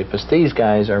down a rapist. These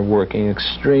guys are working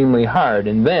extremely hard,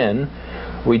 and then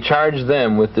we charge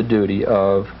them with the duty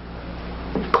of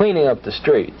cleaning up the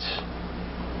streets.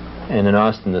 And in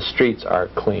Austin, the streets are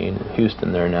clean. In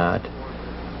Houston, they're not.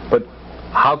 But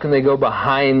how can they go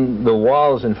behind the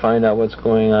walls and find out what's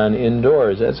going on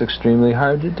indoors? That's extremely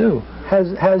hard to do.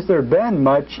 Has there been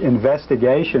much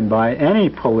investigation by any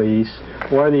police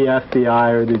or the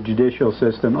FBI or the judicial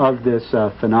system of this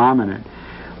phenomenon?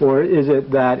 Or is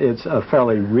it that it's a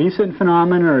fairly recent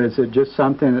phenomenon, or is it just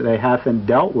something that they haven't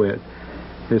dealt with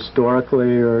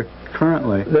historically or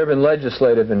currently? There have been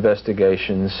legislative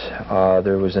investigations.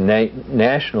 There was a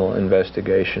national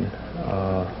investigation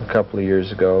a couple of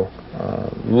years ago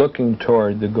looking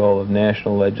toward the goal of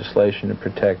national legislation to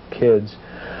protect kids.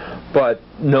 But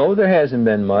no, there hasn't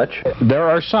been much. There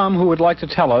are some who would like to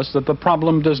tell us that the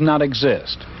problem does not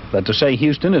exist, that to say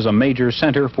Houston is a major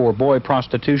center for boy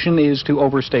prostitution is to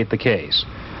overstate the case.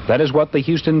 That is what the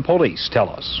Houston police tell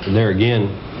us. There again,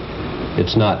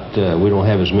 it's not, we don't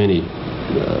have as many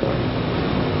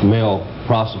male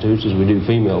prostitutes as we do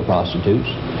female prostitutes,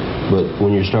 but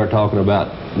when you start talking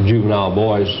about juvenile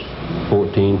boys,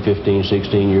 14, 15,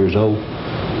 16 years old,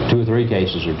 2 or 3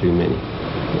 cases are too many,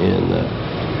 and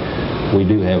we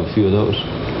do have a few of those.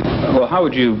 Well, how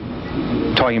would you,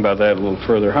 talking about that a little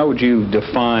further, how would you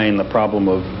define the problem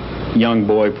of young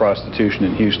boy prostitution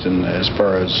in Houston as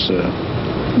far as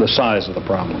the size of the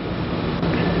problem?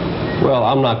 Well,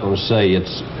 I'm not going to say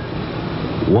it's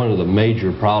one of the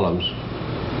major problems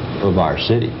of our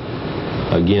city.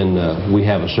 Again, we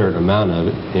have a certain amount of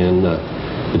it, and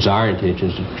it's our intention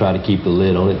to try to keep the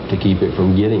lid on it, to keep it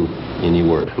from getting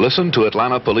anywhere. Listen to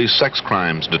Atlanta Police sex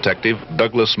crimes detective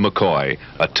Douglas McCoy,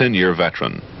 a 10-year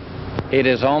veteran. It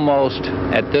is almost,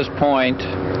 at this point,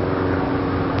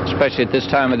 especially at this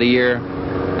time of the year,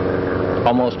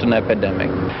 almost an epidemic.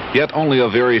 Yet only a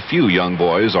very few young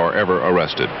boys are ever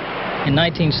arrested. In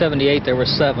 1978, there were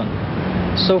 7.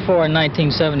 So far in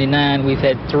 1979, we've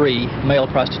had 3 male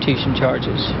prostitution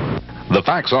charges. The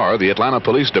facts are the Atlanta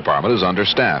Police Department is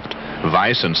understaffed.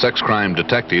 Vice and sex crime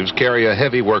detectives carry a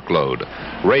heavy workload.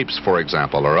 Rapes, for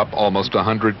example, are up almost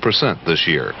 100% this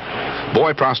year.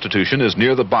 Boy prostitution is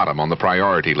near the bottom on the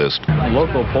priority list.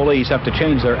 Local police have to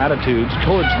change their attitudes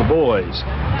towards the boys,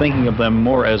 thinking of them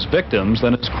more as victims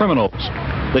than as criminals.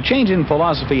 The change in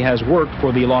philosophy has worked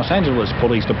for the Los Angeles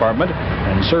Police Department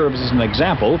and serves as an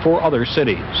example for other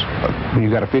cities. When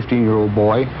you've got a 15-year-old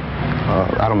boy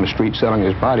out on the street selling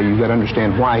his body, you've got to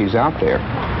understand why he's out there.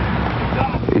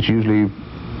 It's usually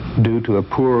due to a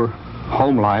poor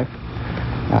home life.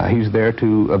 He's there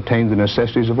to obtain the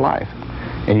necessities of life.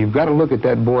 And you've got to look at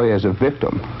that boy as a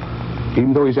victim.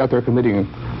 Even though he's out there committing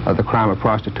the crime of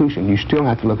prostitution, you still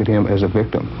have to look at him as a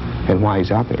victim and why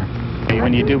he's out there.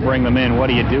 When you do bring them in, what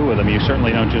do you do with them? You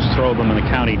certainly don't just throw them in the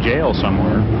county jail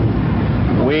somewhere.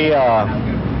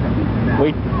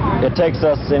 It takes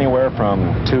us anywhere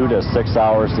from 2 to 6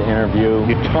 hours to interview.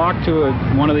 You talk to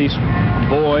one of these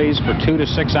boys for 2 to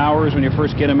 6 hours when you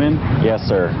first get them in? Yes,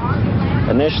 sir.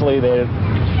 Initially,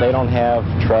 they don't have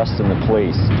trust in the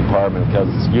police department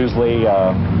because usually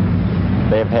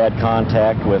they've had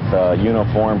contact with a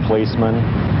uniformed policeman,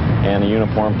 and a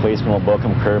uniformed policeman will book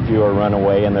them curfew or run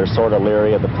away, and they're sort of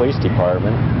leery of the police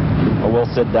department. But we'll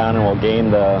sit down and we'll gain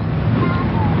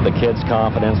the kid's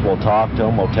confidence. We'll talk to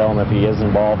him. We'll tell him if he is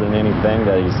involved in anything,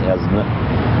 that he has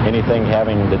anything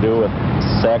having to do with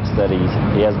sex, that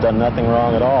he has done nothing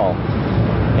wrong at all.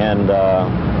 And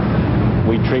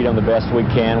we treat them the best we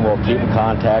can. We'll keep in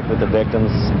contact with the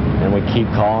victims, and we keep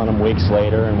calling them weeks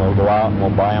later, and we'll go out and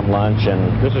we'll buy them lunch.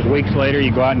 And this is weeks later. You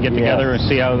go out and get together and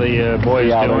see how the boy is doing.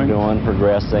 See how they're doing,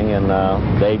 progressing, and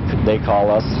they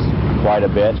call us quite a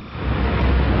bit.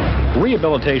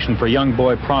 Rehabilitation for young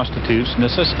boy prostitutes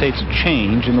necessitates a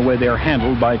change in the way they are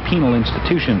handled by penal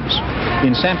institutions.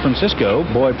 In San Francisco,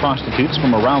 boy prostitutes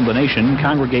from around the nation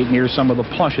congregate near some of the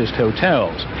plushest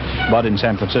hotels. But in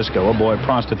San Francisco, a boy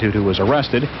prostitute who was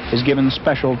arrested is given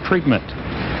special treatment.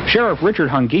 Sheriff Richard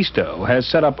Hungisto has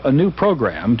set up a new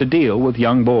program to deal with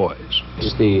young boys.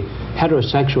 The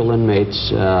heterosexual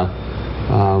inmates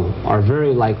are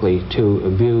very likely to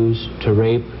abuse, to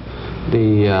rape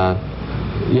the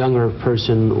younger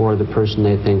person or the person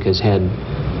they think has had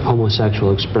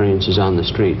homosexual experiences on the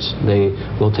streets. They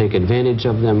will take advantage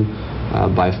of them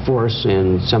by force,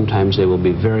 and sometimes they will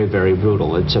be very, very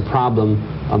brutal. It's a problem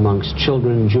amongst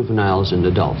children, juveniles, and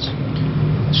adults.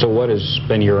 So what has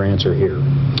been your answer here?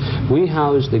 We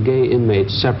house the gay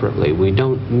inmates separately. We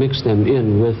don't mix them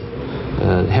in with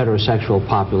heterosexual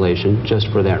population just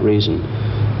for that reason.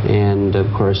 And of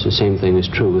course the same thing is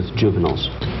true with juveniles.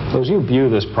 So as you view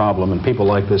this problem and people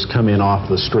like this come in off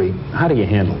the street, how do you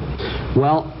handle it?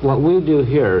 Well, what we do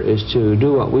here is to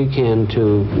do what we can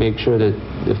to make sure that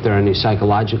if there are any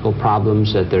psychological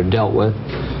problems that they're dealt with,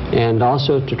 and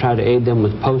also to try to aid them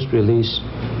with post-release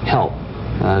help,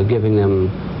 giving them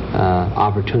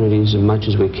opportunities as much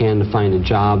as we can to find a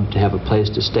job, to have a place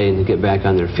to stay, and to get back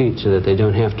on their feet so that they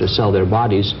don't have to sell their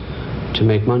bodies to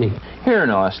make money. Here in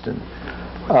Austin,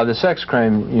 the sex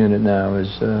crime unit now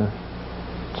is,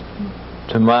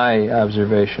 to my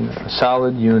observation, a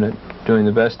solid unit doing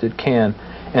the best it can.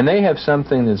 And they have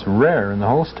something that's rare in the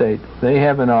whole state. They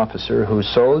have an officer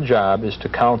whose sole job is to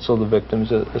counsel the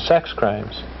victims of sex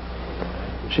crimes.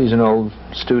 She's an old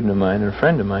student of mine and a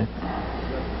friend of mine.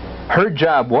 Her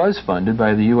job was funded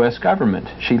by the U.S. government.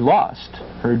 She lost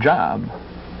her job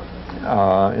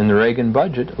in the Reagan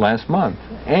budget last month.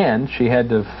 And she had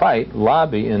to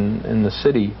lobby in the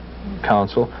city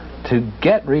council to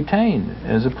get retained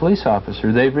as a police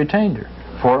officer. They've retained her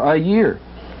for a year.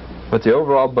 But the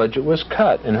overall budget was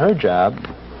cut, and her job,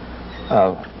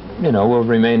 will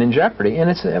remain in jeopardy. And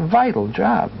it's a vital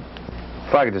job.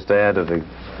 If I could just add to the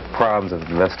problems of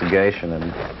investigation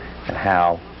and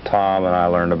how Tom and I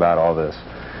learned about all this.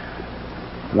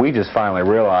 We just finally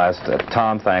realized that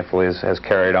Tom, thankfully, has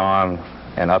carried on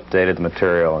and updated the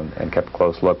material and kept a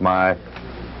close look. My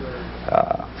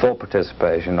full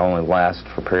participation only lasted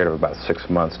for a period of about 6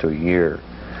 months to a year.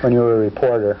 When you were a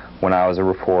reporter? When I was a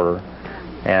reporter.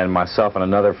 And myself and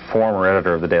another former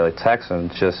editor of the Daily Texan,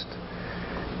 just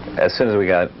as soon as we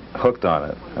got hooked on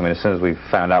it, I mean, as soon as we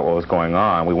found out what was going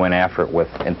on, we went after it with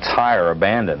entire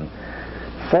abandon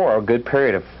for a good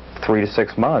period of 3 to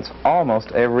 6 months.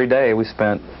 Almost every day we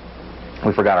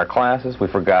forgot our classes, we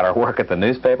forgot our work at the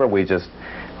newspaper, we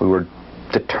were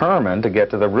determined to get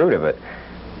to the root of it.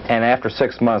 And after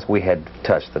 6 months, we had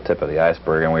touched the tip of the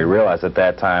iceberg, and we realized at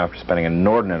that time, after spending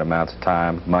inordinate amounts of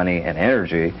time, money, and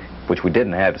energy, which we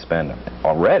didn't have to spend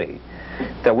already,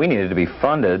 that we needed to be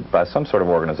funded by some sort of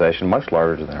organization much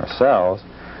larger than ourselves,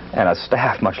 and a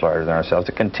staff much larger than ourselves,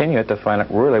 to continue to find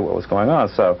out really what was going on.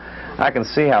 So I can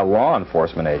see how law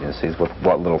enforcement agencies, with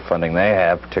what little funding they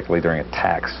have, particularly during a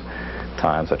tax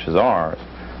time such as ours,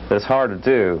 that it's hard to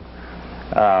do.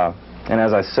 And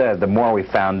as I said, the more we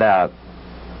found out,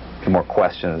 the more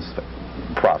questions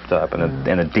propped up, and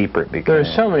the deeper it became. There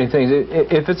are so many things.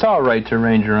 If it's all right to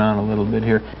range around a little bit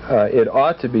here, it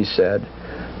ought to be said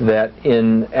that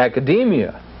in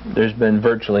academia, there's been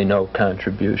virtually no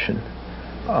contribution.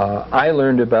 I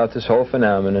learned about this whole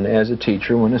phenomenon as a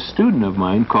teacher when a student of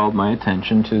mine called my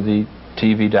attention to the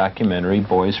TV documentary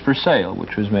Boys for Sale,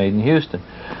 which was made in Houston.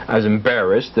 I was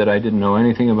embarrassed that I didn't know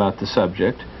anything about the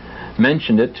subject,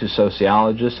 mentioned it to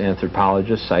sociologists,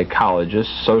 anthropologists,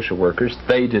 psychologists, social workers.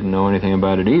 They didn't know anything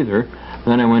about it either.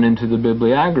 Then I went into the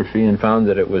bibliography and found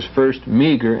that it was first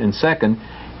meager, and second,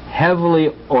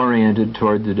 heavily oriented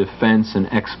toward the defense and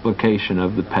explication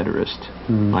of the pederast,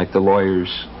 like the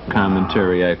lawyer's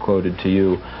commentary I quoted to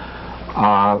you.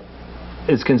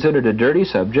 It's considered a dirty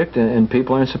subject, and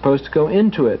people aren't supposed to go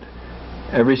into it.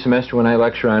 Every semester when I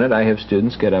lecture on it, I have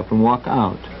students get up and walk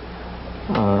out.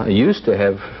 I used to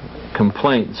have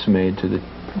complaints made to the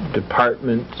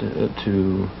department,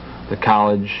 to the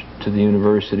college, to the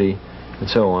university, and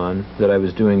so on, that I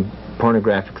was doing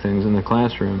pornographic things in the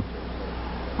classroom.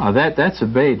 That's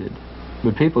abated,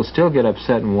 but people still get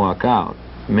upset and walk out.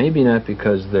 Maybe not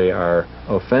because they are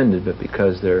offended, but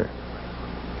because they're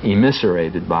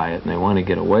emiscerated by it and they want to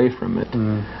get away from it.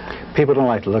 People don't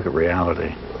like to look at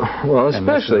reality. Well,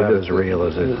 especially as real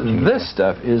as it. This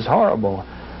stuff is horrible.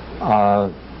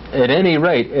 At any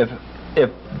rate, if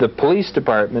the police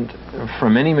department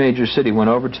from any major city went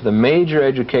over to the major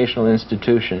educational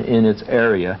institution in its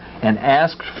area and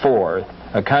asked for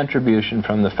a contribution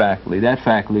from the faculty, that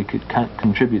faculty could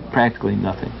contribute practically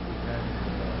nothing.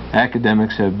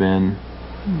 Academics have been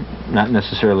not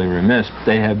necessarily remiss, but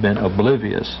they have been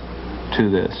oblivious to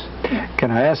this. Can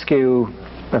I ask you,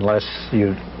 unless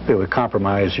it would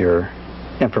compromise your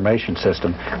information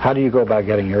system, how do you go about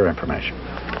getting your information?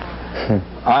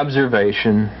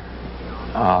 Observation,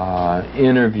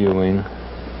 interviewing,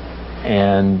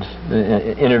 and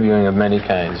interviewing of many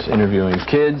kinds. Interviewing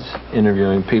kids,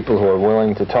 interviewing people who are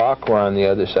willing to talk, who are on the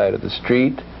other side of the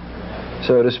street,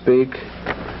 so to speak,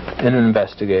 and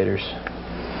investigators.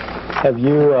 Have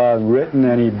you written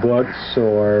any books,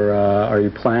 or are you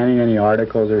planning any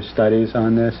articles or studies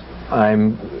on this?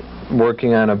 I'm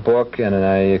working on a book, and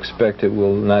I expect it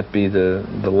will not be the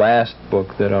last book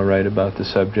that I'll write about the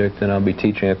subject, and I'll be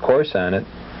teaching a course on it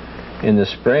in the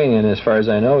spring, and as far as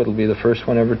I know, it'll be the first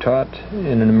one ever taught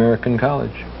in an American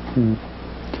college.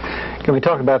 Can we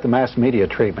talk about the mass media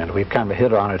treatment? We've kind of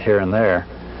hit on it here and there.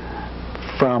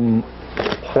 From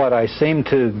what I seem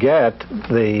to get,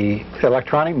 the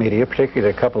electronic media,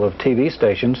 particularly a couple of TV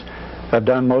stations, have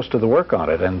done most of the work on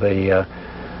it, and the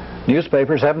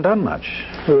newspapers haven't done much.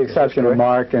 With the exception of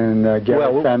Mark and Gary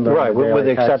Fendler. Right, with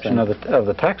the exception of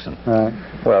the Texan. Right.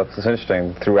 Well, it's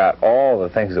interesting. Throughout all the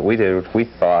things that we did, we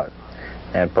thought,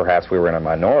 and perhaps we were in a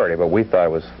minority, but we thought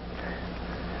it was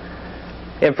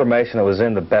information that was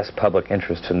in the best public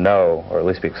interest to know, or at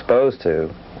least be exposed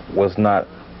to, was not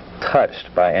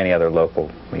touched by any other local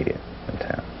media in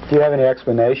town. Do you have any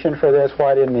explanation for this?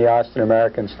 Why didn't the Austin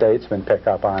American Statesman pick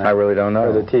up on it? I really don't know.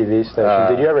 Or the TV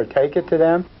station? Did you ever take it to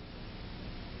them?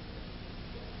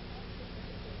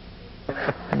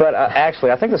 But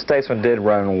actually, I think the Statesman did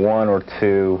run one or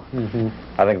two.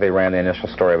 I think they ran the initial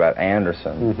story about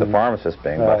Anderson, the pharmacist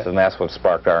being busted, and that's what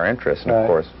sparked our interest. And of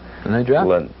course, and they dropped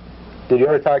it. Did you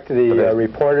ever talk to the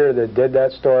reporter that did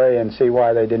that story and see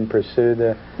why they didn't pursue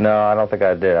the... No, I don't think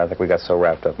I did. I think we got so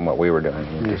wrapped up in what we were doing.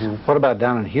 What about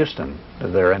down in Houston?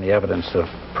 Is there any evidence of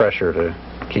pressure to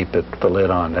keep the lid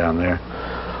on down there?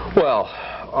 Well,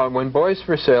 when Boys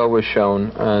for Sale was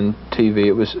shown on TV,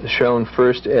 it was shown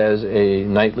first as a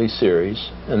nightly series,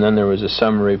 and then there was a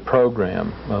summary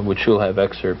program, which you'll have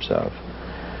excerpts of.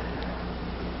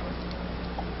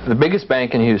 The biggest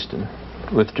bank in Houston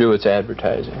withdrew its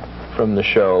advertising from the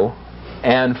show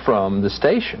and from the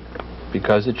station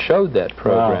because it showed that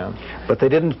program. Wow. But they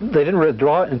didn't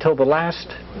withdraw it until the last...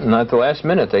 Not the last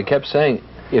minute. They kept saying,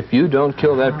 if you don't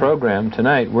kill that program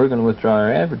tonight, we're going to withdraw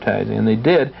our advertising. And they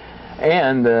did.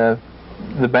 And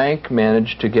the bank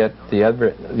managed to get the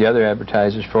other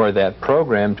advertisers for that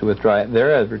program to withdraw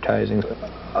their advertising.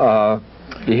 The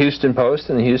Houston Post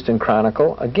and the Houston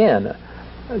Chronicle, again,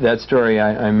 that story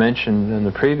I mentioned in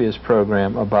the previous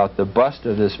program about the bust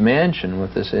of this mansion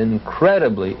with this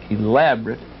incredibly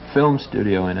elaborate film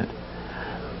studio in it,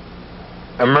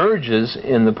 emerges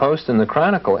in the Post and the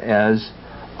Chronicle as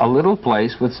a little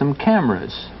place with some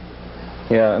cameras.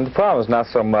 Yeah, and the problem is not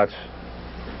so much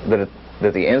that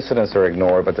the incidents are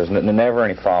ignored, but there's never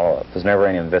any follow-up. There's never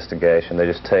any investigation. They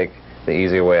just take the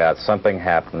easy way out. Something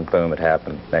happened, boom, it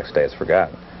happened. Next day it's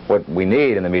forgotten. What we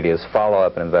need in the media is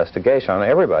follow-up and investigation on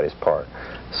everybody's part,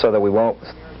 so that we'll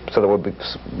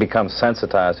become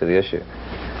sensitized to the issue.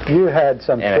 You had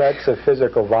some threats of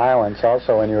physical violence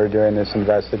also when you were doing this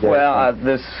investigation. Well,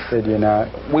 did you not?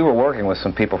 We were working with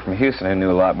some people from Houston who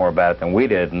knew a lot more about it than we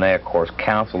did, and they, of course,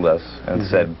 counseled us and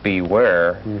said,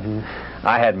 beware.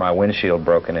 I had my windshield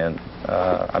broken in.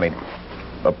 I mean,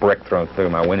 a brick thrown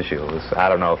through my windshield. I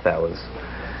don't know if that was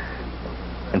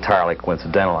entirely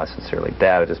coincidental. I sincerely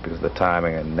doubt it, just because of the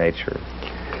timing and nature of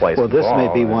place. Well, this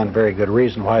may be one very good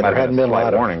reason why there hadn't been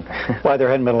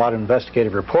a lot of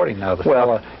investigative reporting. Now, the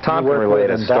fellow Tom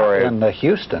related a story in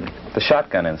Houston, the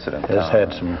shotgun incident, has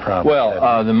had some problems.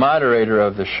 Well, the moderator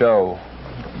of the show,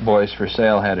 Boys for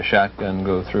Sale, had a shotgun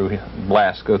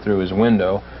blast go through his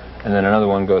window, and then another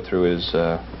one go through his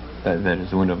that is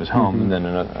the window of his home, and then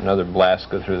another blast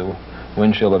go through the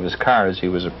windshield of his car as he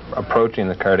was approaching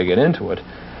the car to get into it.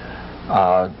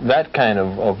 That kind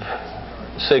of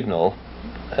signal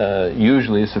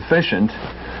usually is sufficient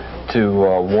to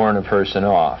warn a person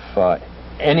off.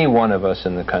 Any one of us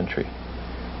in the country,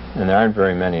 and there aren't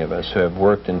very many of us who have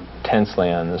worked intensely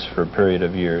on this for a period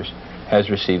of years, has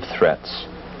received threats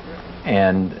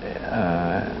and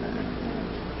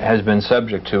has been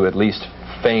subject to at least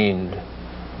feigned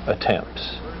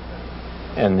attempts.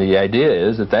 And the idea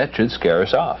is that should scare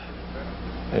us off.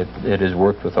 It has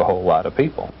worked with a whole lot of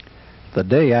people. The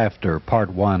day after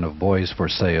Part 1 of Boys for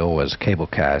Sale was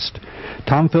cablecast,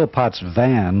 Tom Philpott's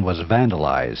van was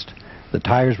vandalized. The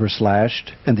tires were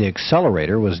slashed, and the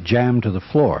accelerator was jammed to the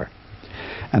floor.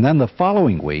 And then the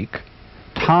following week,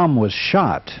 Tom was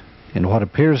shot in what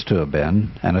appears to have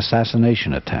been an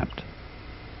assassination attempt.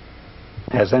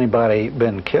 Has anybody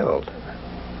been killed?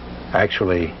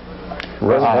 Actually,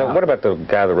 what about the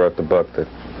guy that wrote the book that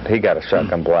he got a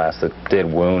shotgun blast that did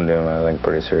wound him, I think,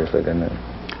 pretty seriously, didn't it?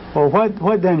 Well,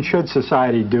 what then should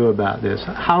society do about this?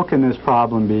 How can this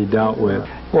problem be dealt with?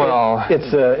 Well,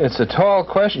 it's a tall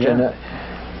question.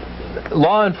 Yeah.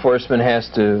 Law enforcement has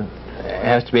to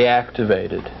be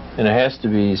activated, and it has to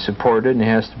be supported, and it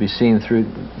has to be seen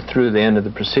through the end of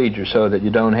the procedure, so that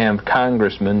you don't have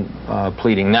congressmen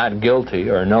pleading not guilty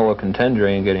or nolo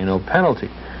contendere and getting no penalty.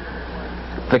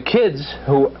 The kids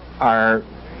who are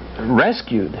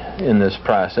rescued in this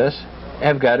process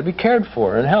have got to be cared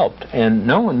for and helped, and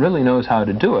no one really knows how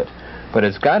to do it, but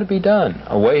it's got to be done.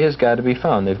 A way has got to be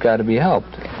found. They've got to be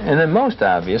helped. And then most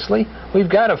obviously, we've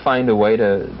got to find a way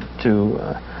to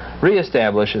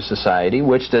reestablish a society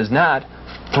which does not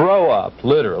throw up,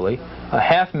 literally,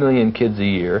 500,000 kids a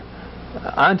year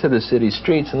onto the city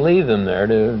streets and leave them there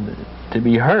to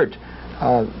be hurt.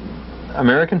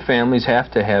 American families have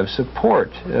to have support.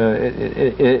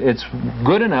 It's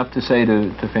good enough to say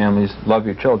to families, love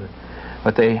your children,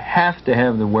 but they have to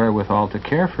have the wherewithal to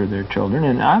care for their children,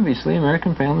 and obviously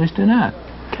American families do not.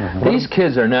 These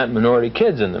kids are not minority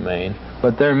kids in the main,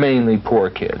 but they're mainly poor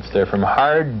kids. They're from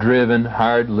hard-driven,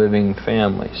 hard-living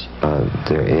families.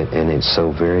 And it's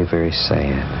so very, very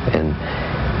sad.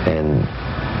 And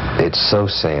it's so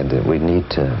sad that we need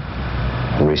to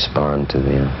respond to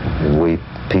them. We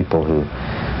people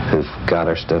who've got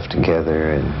our stuff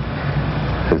together and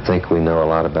who think we know a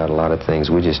lot about a lot of things,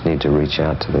 we just need to reach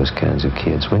out to those kinds of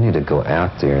kids. We need to go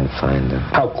out there and find them.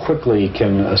 How quickly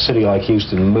can a city like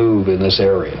Houston move in this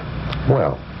area?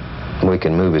 Well, we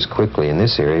can move as quickly in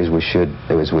this area as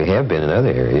we have been in other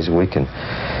areas. We can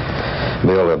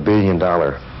build $1 billion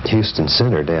Houston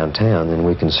Center downtown, then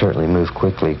we can certainly move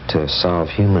quickly to solve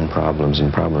human problems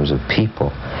and problems of people.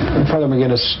 Father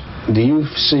McGinnis, do you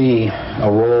see a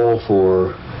role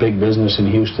for big business in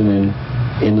Houston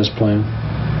in this plan?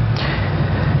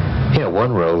 Yeah,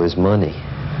 one role is money.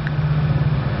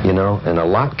 You know, and a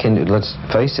lot can, let's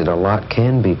face it, a lot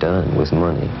can be done with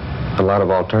money. A lot of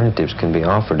alternatives can be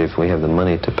offered if we have the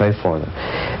money to pay for them.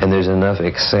 And there's enough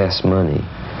excess money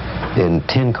in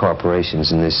 10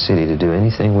 corporations in this city to do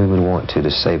anything we would want to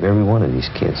save every one of these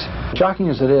kids. Shocking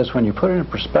as it is, when you put it in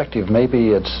perspective,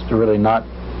 maybe it's really not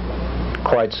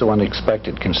quite so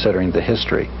unexpected considering the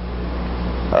history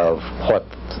of what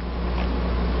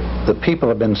the people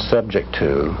have been subject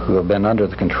to, who have been under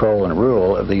the control and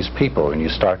rule of these people. And you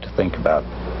start to think about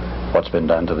what's been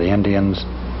done to the Indians,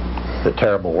 the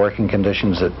terrible working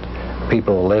conditions that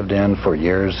people lived in for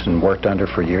years and worked under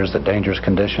for years, the dangerous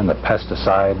condition, the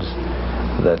pesticides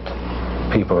that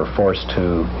people are forced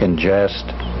to ingest,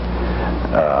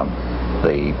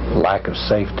 the lack of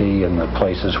safety in the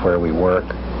places where we work,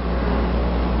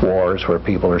 wars where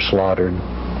people are slaughtered.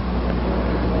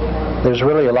 There's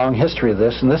really a long history of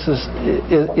this, and this is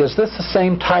this the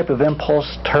same type of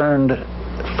impulse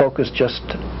focused just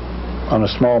on a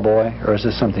small boy, or is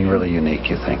this something really unique,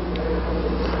 you think?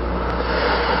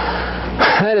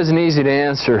 That isn't easy to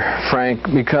answer, Frank,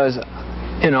 because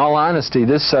in all honesty,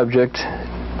 this subject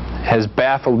has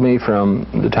baffled me from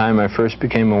the time I first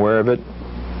became aware of it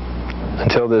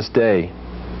until this day.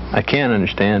 I can't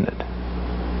understand it.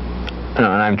 And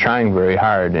I'm trying very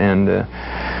hard, and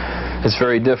it's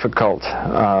very difficult.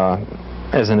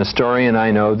 As an historian,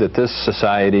 I know that this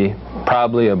society,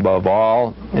 probably above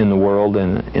all in the world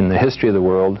and in the history of the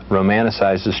world,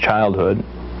 romanticizes childhood.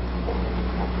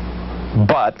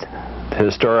 But the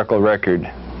historical record,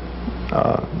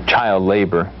 child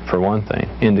labor, for one thing,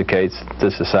 indicates that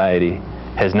this society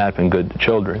has not been good to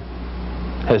children,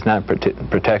 has not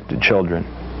protected children,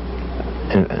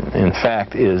 in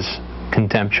fact is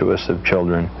contemptuous of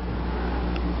children,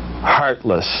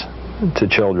 heartless to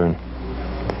children.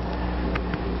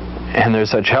 And there's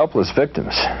such helpless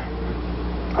victims.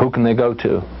 Who can they go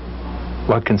to?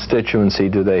 What constituency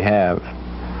do they have?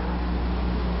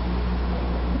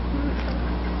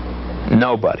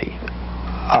 Nobody.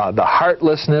 The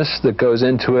heartlessness that goes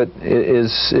into it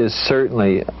is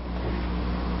certainly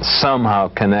somehow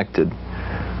connected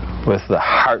with the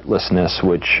heartlessness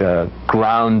which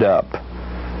ground up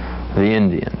the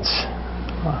Indians,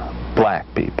 black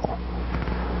people,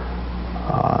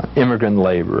 immigrant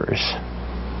laborers,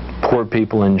 poor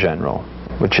people in general,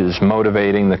 which is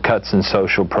motivating the cuts in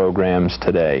social programs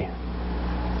today.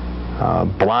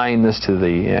 Blindness to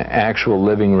the actual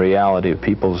living reality of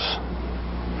people's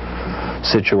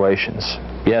situations.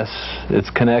 Yes, it's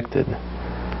connected.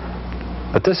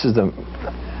 But this is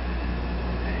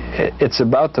it's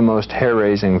about the most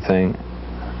hair-raising thing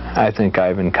I think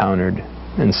I've encountered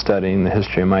in studying the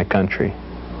history of my country.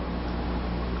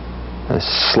 The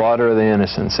slaughter of the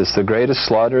innocents. It's the greatest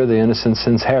slaughter of the innocents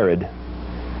since Herod.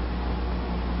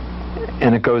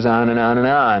 And it goes on and on and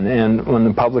on. And when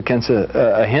the public gets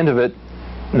a hint of it,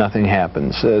 nothing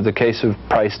happens. The case of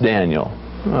Price Daniel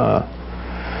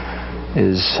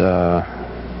is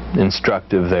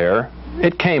instructive there.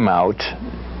 It came out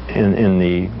in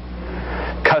the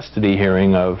custody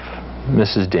hearing of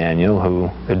Mrs. Daniel, who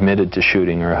admitted to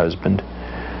shooting her husband,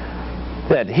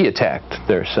 that he attacked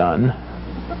their son,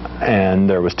 and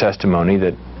there was testimony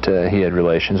that he had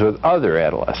relations with other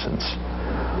adolescents.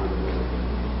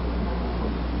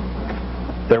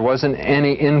 there wasn't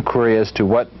any inquiry as to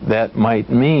what that might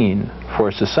mean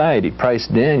for society. Price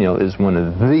Daniel is one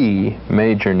of the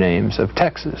major names of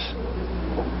Texas.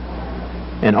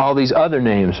 And all these other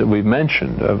names that we've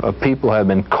mentioned of people have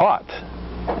been caught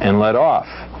and let off.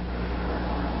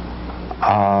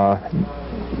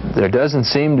 There doesn't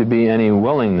seem to be any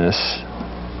willingness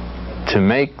to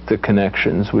make the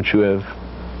connections which you have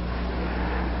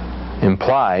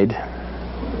implied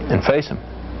and face them.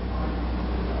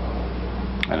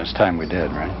 And it's time we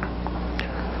did, right?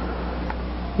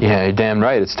 Yeah, you're damn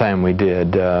right it's time we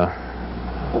did.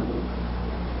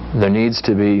 There needs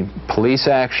to be police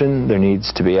action. There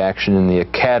needs to be action in the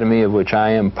academy of which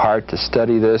I am part to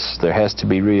study this. There has to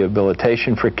be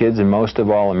rehabilitation for kids, and most of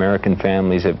all, American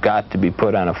families have got to be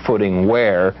put on a footing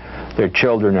where their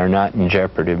children are not in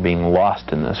jeopardy of being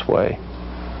lost in this way.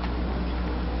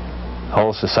 The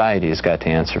whole society has got to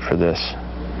answer for this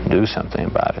and do something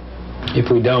about it.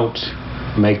 If we don't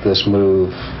make this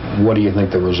move, what do you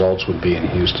think the results would be in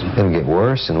Houston? It'll get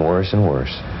worse and worse and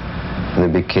worse. And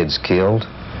there'll be kids killed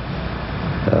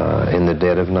in the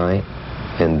dead of night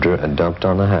and dumped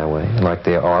on the highway like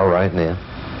they are right now.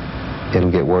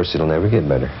 It'll get worse. It'll never get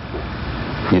better.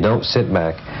 You don't sit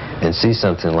back and see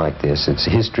something like this.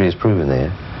 History has proven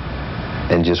that.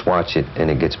 And just watch it and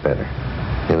it gets better.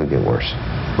 It'll get worse.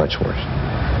 Much worse.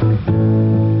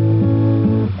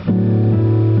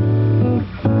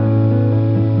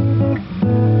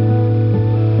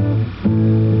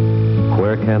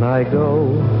 Where can I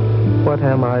go? What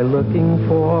am I looking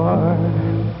for?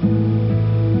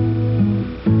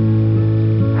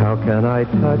 How can I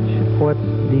touch what's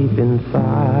deep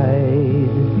inside?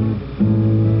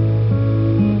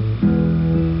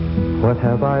 What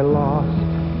have I lost?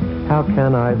 How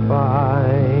can I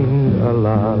find a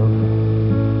love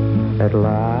at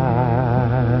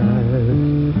last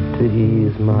to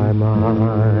ease my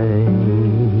mind?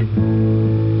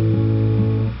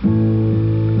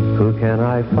 Who can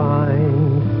I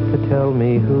find to tell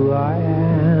me who I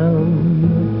am?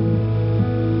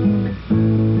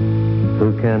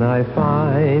 Who can I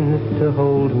find to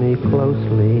hold me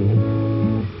closely?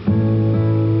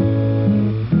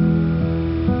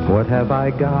 What have I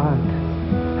got?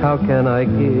 How can I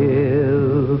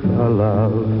give a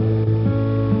love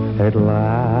at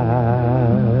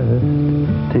last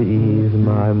to ease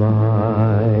my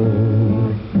mind?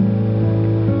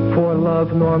 For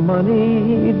love nor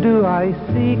money do I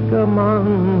seek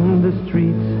among the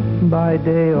streets by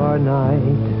day or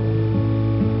night.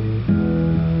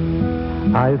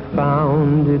 I've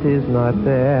found it is not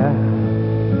there,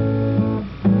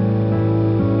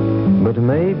 but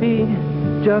maybe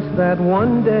just that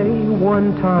one day,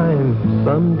 one time,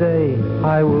 someday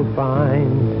I will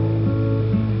find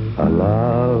a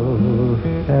love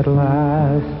at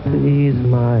last to ease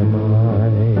my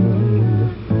mind.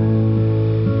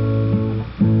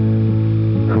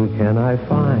 Who can I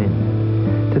find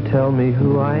to tell me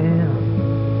who I am?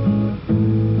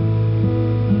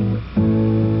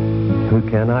 Who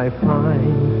can I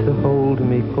find to hold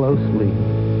me closely?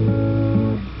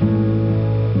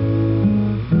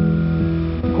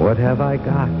 What have I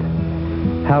got?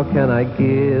 How can I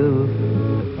give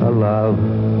a love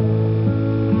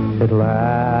at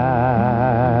last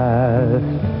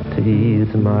to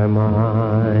ease my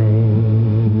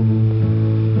mind?